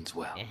 Amanda means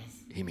well. Yes.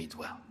 He means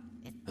well.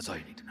 That's all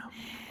you need to know.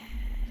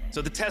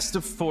 So the test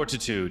of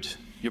fortitude.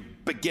 You're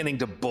beginning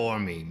to bore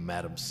me,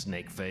 Madam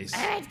Snakeface.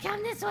 All right,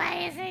 come this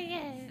way.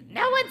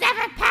 No one's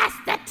ever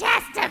passed the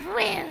test of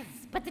wills,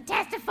 but the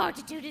test of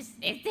fortitude is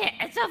there.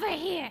 It's over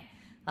here.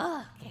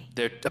 Oh, okay.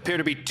 There appear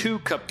to be 2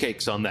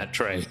 cupcakes on that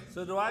tray.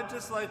 So do I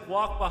just,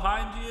 walk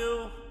behind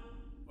you?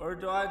 Or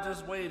do I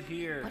just wait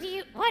here? What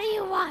do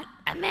you want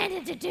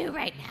Amanda to do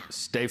right now?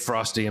 Stay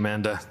frosty,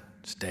 Amanda.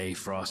 Stay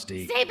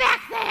frosty. Stay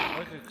back there!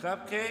 Like a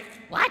cupcake?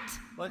 What?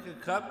 Like a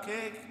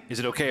cupcake? Is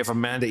it okay if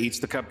Amanda eats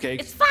the cupcake?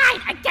 It's fine!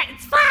 I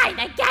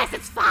guess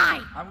it's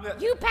fine!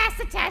 You pass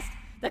the test.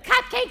 The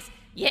cupcakes,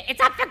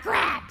 it's up for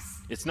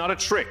grabs. It's not a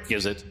trick,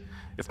 is it?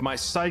 If my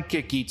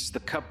sidekick eats the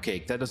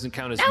cupcake, that doesn't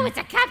count as... No, it's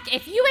a cupcake.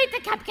 If you ate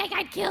the cupcake,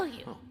 I'd kill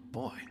you. Oh,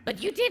 boy.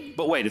 But you didn't.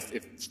 But wait,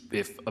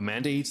 if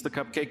Amanda eats the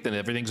cupcake, then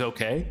everything's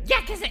okay?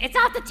 Yeah, because it's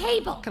off the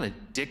table. What kind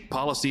of dick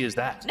policy is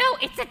that? No,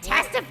 it's a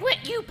test of will.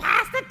 You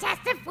passed the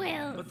test of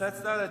wills. But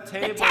that's not a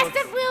table. The test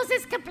of wills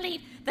is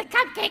complete. The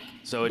cupcake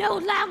So no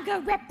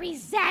longer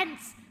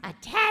represents a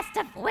test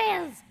of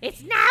wills.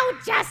 It's now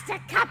just a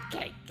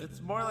cupcake.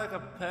 It's more like a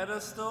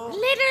pedestal?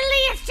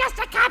 Literally, it's just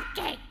a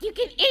cupcake. You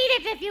can eat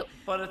it if you...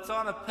 But it's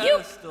on a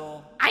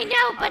pedestal. I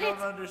know, but I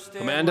don't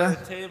understand Amanda? where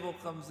the table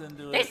comes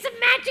into it. There's some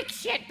magic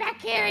shit back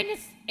here, and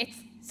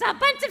it's a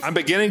bunch of... I'm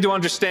beginning to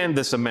understand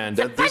this,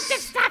 Amanda. It's a bunch of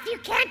stuff you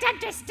can't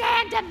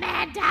understand,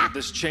 Amanda.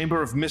 This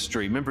chamber of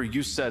mystery, remember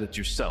you said it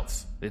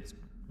yourself. It's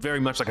very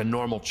much like a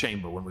normal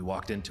chamber when we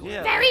walked into it.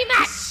 Yeah. Very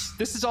much.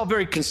 This is all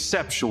very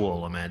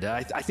conceptual,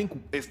 Amanda. I think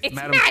if It's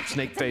Madam magic.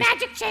 Snakeface... It's a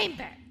magic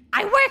chamber.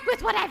 I work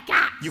with what I've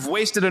got. You've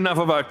wasted enough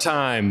of our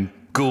time,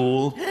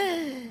 ghoul.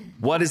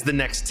 What is the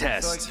next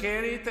test? So I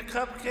can't eat the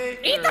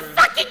cupcake? Eat the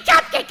fucking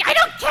cupcake. I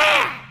don't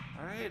care.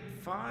 Alright,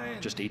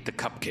 fine. Just eat the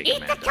cupcake, Eat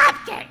Amanda. the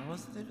cupcake. I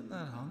wasn't even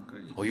that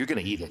hungry. Oh, you're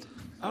gonna eat it.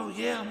 Oh,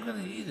 yeah, I'm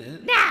gonna eat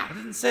it. Now. I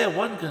didn't say I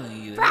wasn't gonna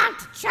eat it.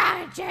 Bront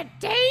Charger,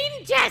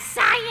 danger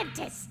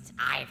scientist.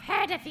 I've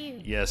heard of you.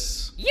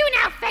 Yes. You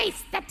now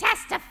face the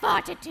test of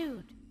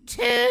fortitude.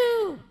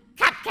 2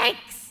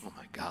 cupcakes. Oh,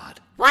 my God.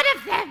 One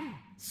of them,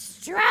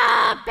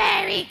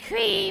 strawberry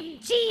cream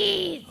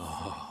cheese.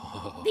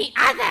 Oh. The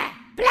other,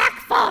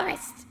 black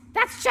forest.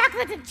 That's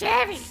chocolate and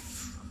cherry.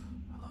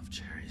 I love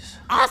cherries.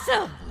 Also,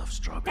 I love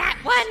strawberries. that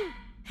one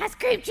has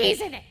cream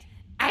cheese in it.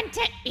 And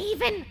to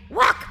even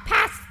walk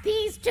past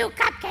these 2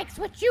 cupcakes,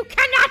 which you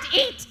cannot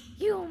eat,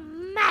 you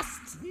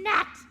must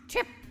not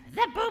trip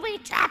the booby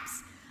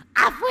traps,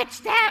 of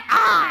which there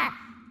are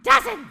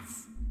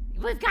dozens.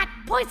 We've got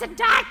poison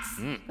darts.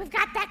 We've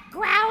got that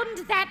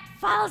ground that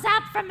falls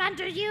out from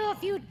under you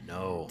if you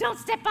don't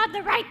step on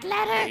the right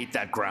letter. I hate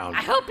that ground.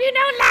 I hope you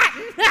know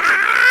Latin.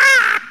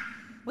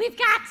 We've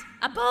got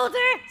a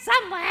boulder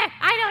somewhere.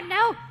 I don't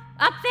know.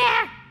 Up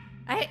there.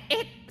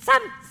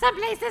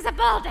 Someplace there's a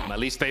boulder. My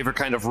least favorite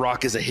kind of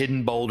rock is a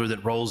hidden boulder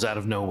that rolls out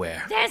of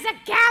nowhere. There's a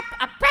gap,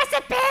 a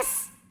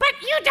precipice, but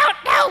you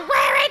don't know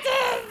where it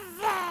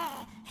is.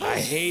 I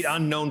hate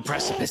unknown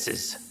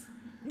precipices.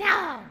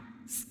 No.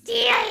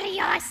 Steel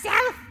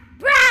yourself,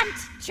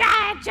 Bront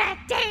Charger,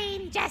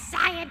 danger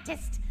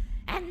scientist,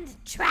 and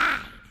try,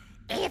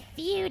 if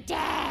you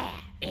dare,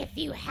 if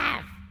you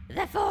have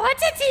the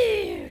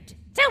fortitude,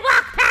 to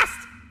walk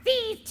past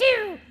these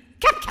 2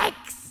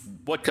 cupcakes.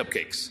 What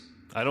cupcakes?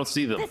 I don't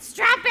see them. The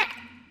strawberry.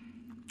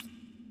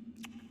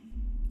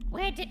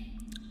 Where did...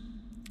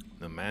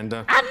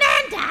 Amanda?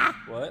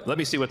 What? Let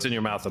me see what's in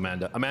your mouth,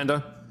 Amanda.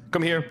 Amanda,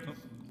 come here.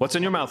 What's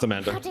in your mouth,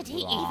 Amanda? How did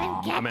he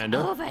even get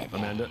Amanda? over there?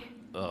 Amanda?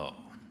 Oh,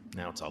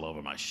 now it's all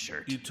over my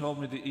shirt. You told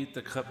me to eat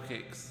the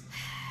cupcakes.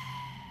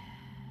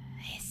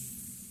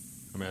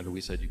 Amanda,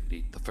 we said you could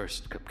eat the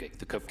first cupcake,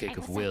 the cupcake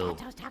of will.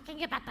 I was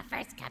talking about the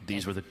first cupcake.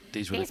 These were the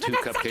 2 second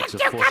cupcakes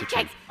of 2 fortitude.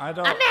 cupcakes. I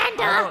don't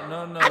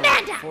know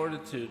Amanda!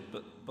 fortitude,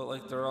 but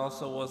like there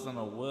also wasn't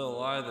a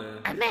will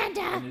either.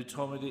 Amanda! And you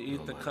told me to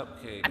eat the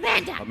cupcake.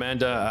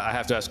 Amanda, I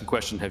have to ask a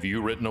question. Have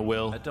you written a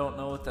will? I don't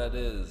know what that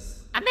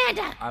is.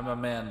 Amanda! I'm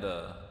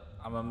Amanda.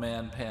 I'm a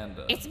man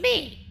panda. It's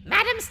me,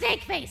 Madam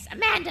Snakeface.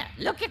 Amanda,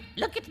 look at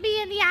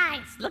me in the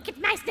eyes. Look at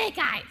my snake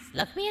eyes.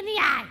 Look me in the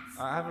eyes.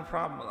 I have a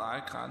problem with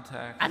eye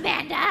contact.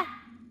 Amanda,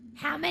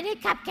 how many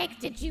cupcakes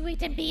did you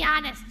eat? And be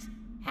honest.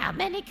 How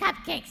many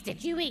cupcakes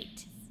did you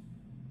eat?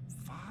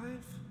 5?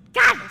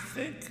 God! I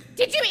think.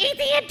 Did you eat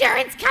the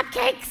endurance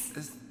cupcakes?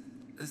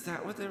 Is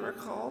that what they were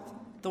called?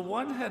 The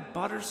one had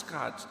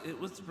butterscotch. It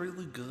was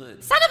really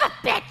good. Son of a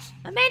bitch!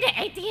 Amanda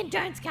ate the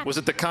endurance cupcakes. Was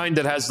it the kind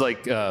that has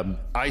like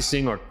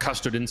icing or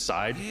custard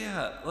inside?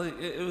 Yeah, like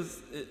it was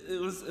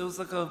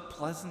like a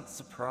pleasant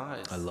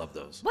surprise. I love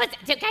those.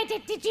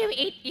 Did you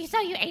eat?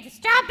 So you ate a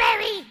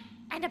strawberry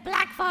and a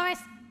black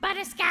forest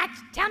butterscotch.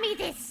 Tell me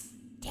this.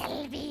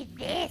 Tell me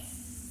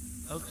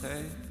this.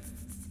 Okay.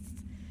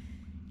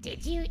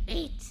 Did you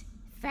eat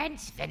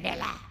French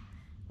vanilla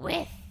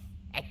with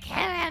a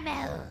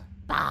caramel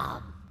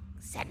bomb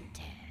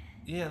center?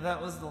 Yeah,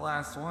 that was the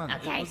last one.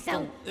 Okay,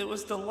 it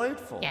was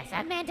delightful. Yes,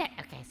 Amanda.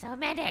 Okay, so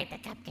Amanda ate the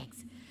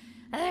cupcakes.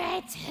 All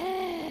right.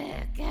 Oh,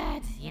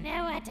 God. You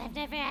know what? I've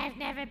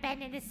never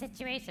been in this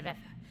situation before.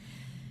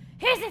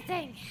 Here's the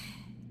thing.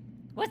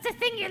 What's the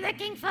thing you're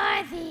looking for?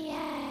 The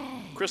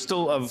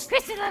Crystal of yes,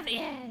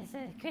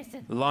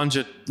 crystal.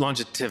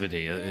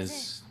 Longetivity is.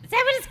 Is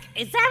that what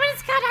it's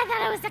called? I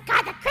thought it was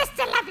called the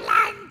crystal of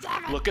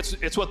longevity. Look,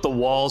 it's what the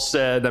wall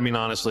said. I mean,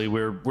 honestly,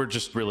 we're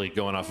just really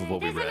going off of what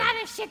we read. There's a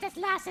lot of shit that's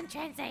lost in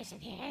translation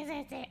here,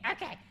 isn't there?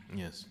 Okay.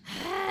 Yes.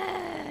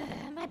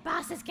 My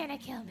boss is gonna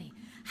kill me.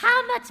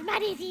 How much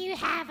money do you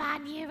have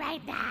on you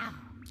right now?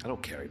 I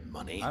don't carry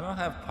money. I don't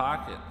have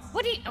pockets.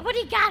 What do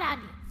you got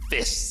on you?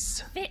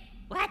 Fists.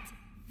 What?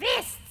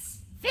 Fists.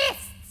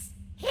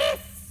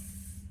 Hiss.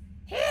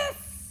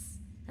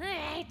 All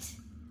right.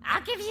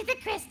 I'll give you the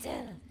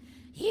crystal.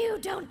 You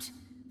don't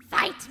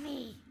fight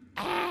me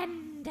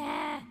and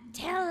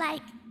tell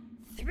like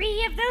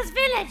 3 of those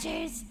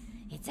villagers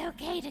it's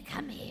okay to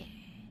come here.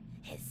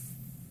 Hiss.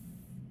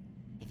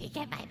 If you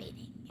get my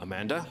meaning.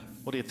 Amanda,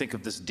 what do you think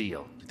of this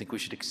deal? Do you think we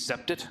should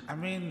accept it? I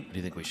mean... Or do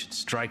you think we should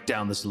strike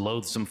down this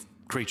loathsome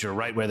creature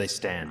right where they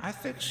stand? I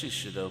think she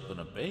should open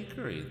a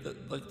bakery.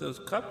 Like, those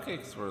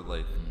cupcakes were,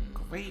 like,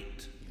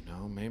 great. You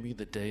know, maybe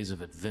the days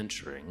of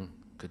adventuring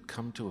could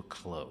come to a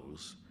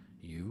close.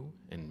 You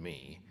and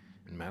me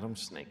and Madam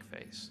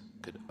Snakeface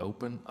could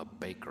open a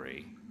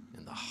bakery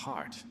in the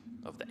heart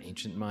of the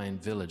ancient Mayan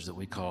village that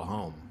we call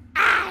home.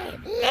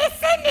 I'm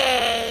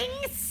listening!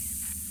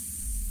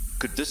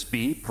 Could this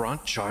be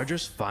Bront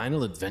Charger's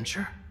final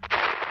adventure?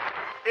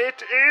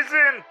 It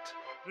isn't!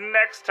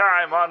 Next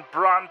time on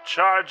Bront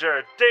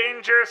Charger,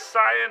 Danger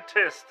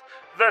Scientist,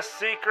 the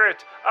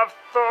secret of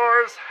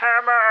Thor's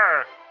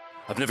hammer!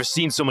 I've never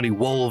seen so many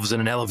wolves in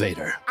an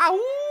elevator. Ow!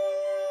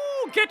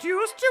 Get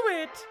used to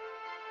it!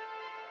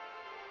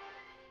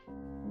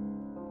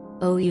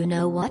 Oh, you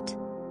know what?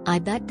 I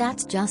bet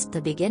that's just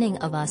the beginning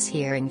of us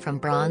hearing from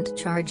Bront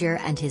Charger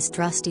and his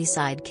trusty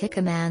sidekick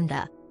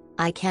Amanda.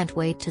 I can't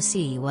wait to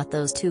see what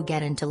those 2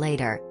 get into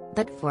later,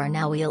 but for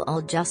now we'll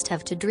all just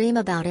have to dream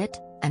about it,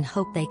 and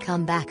hope they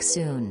come back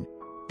soon.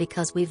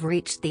 Because we've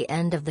reached the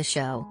end of the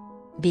show.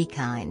 Be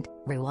kind,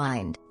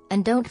 rewind,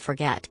 and don't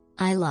forget,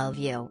 I love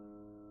you.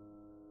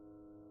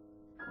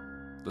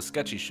 The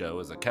Sketchy Show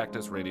is a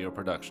Cactus Radio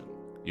production.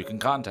 You can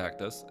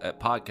contact us at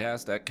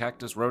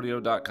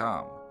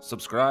podcast@cactusrodeo.com.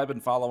 Subscribe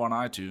and follow on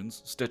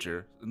iTunes,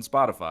 Stitcher, and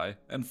Spotify,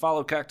 and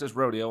follow Cactus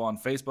Rodeo on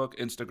Facebook,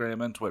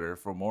 Instagram, and Twitter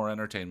for more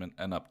entertainment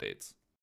and updates.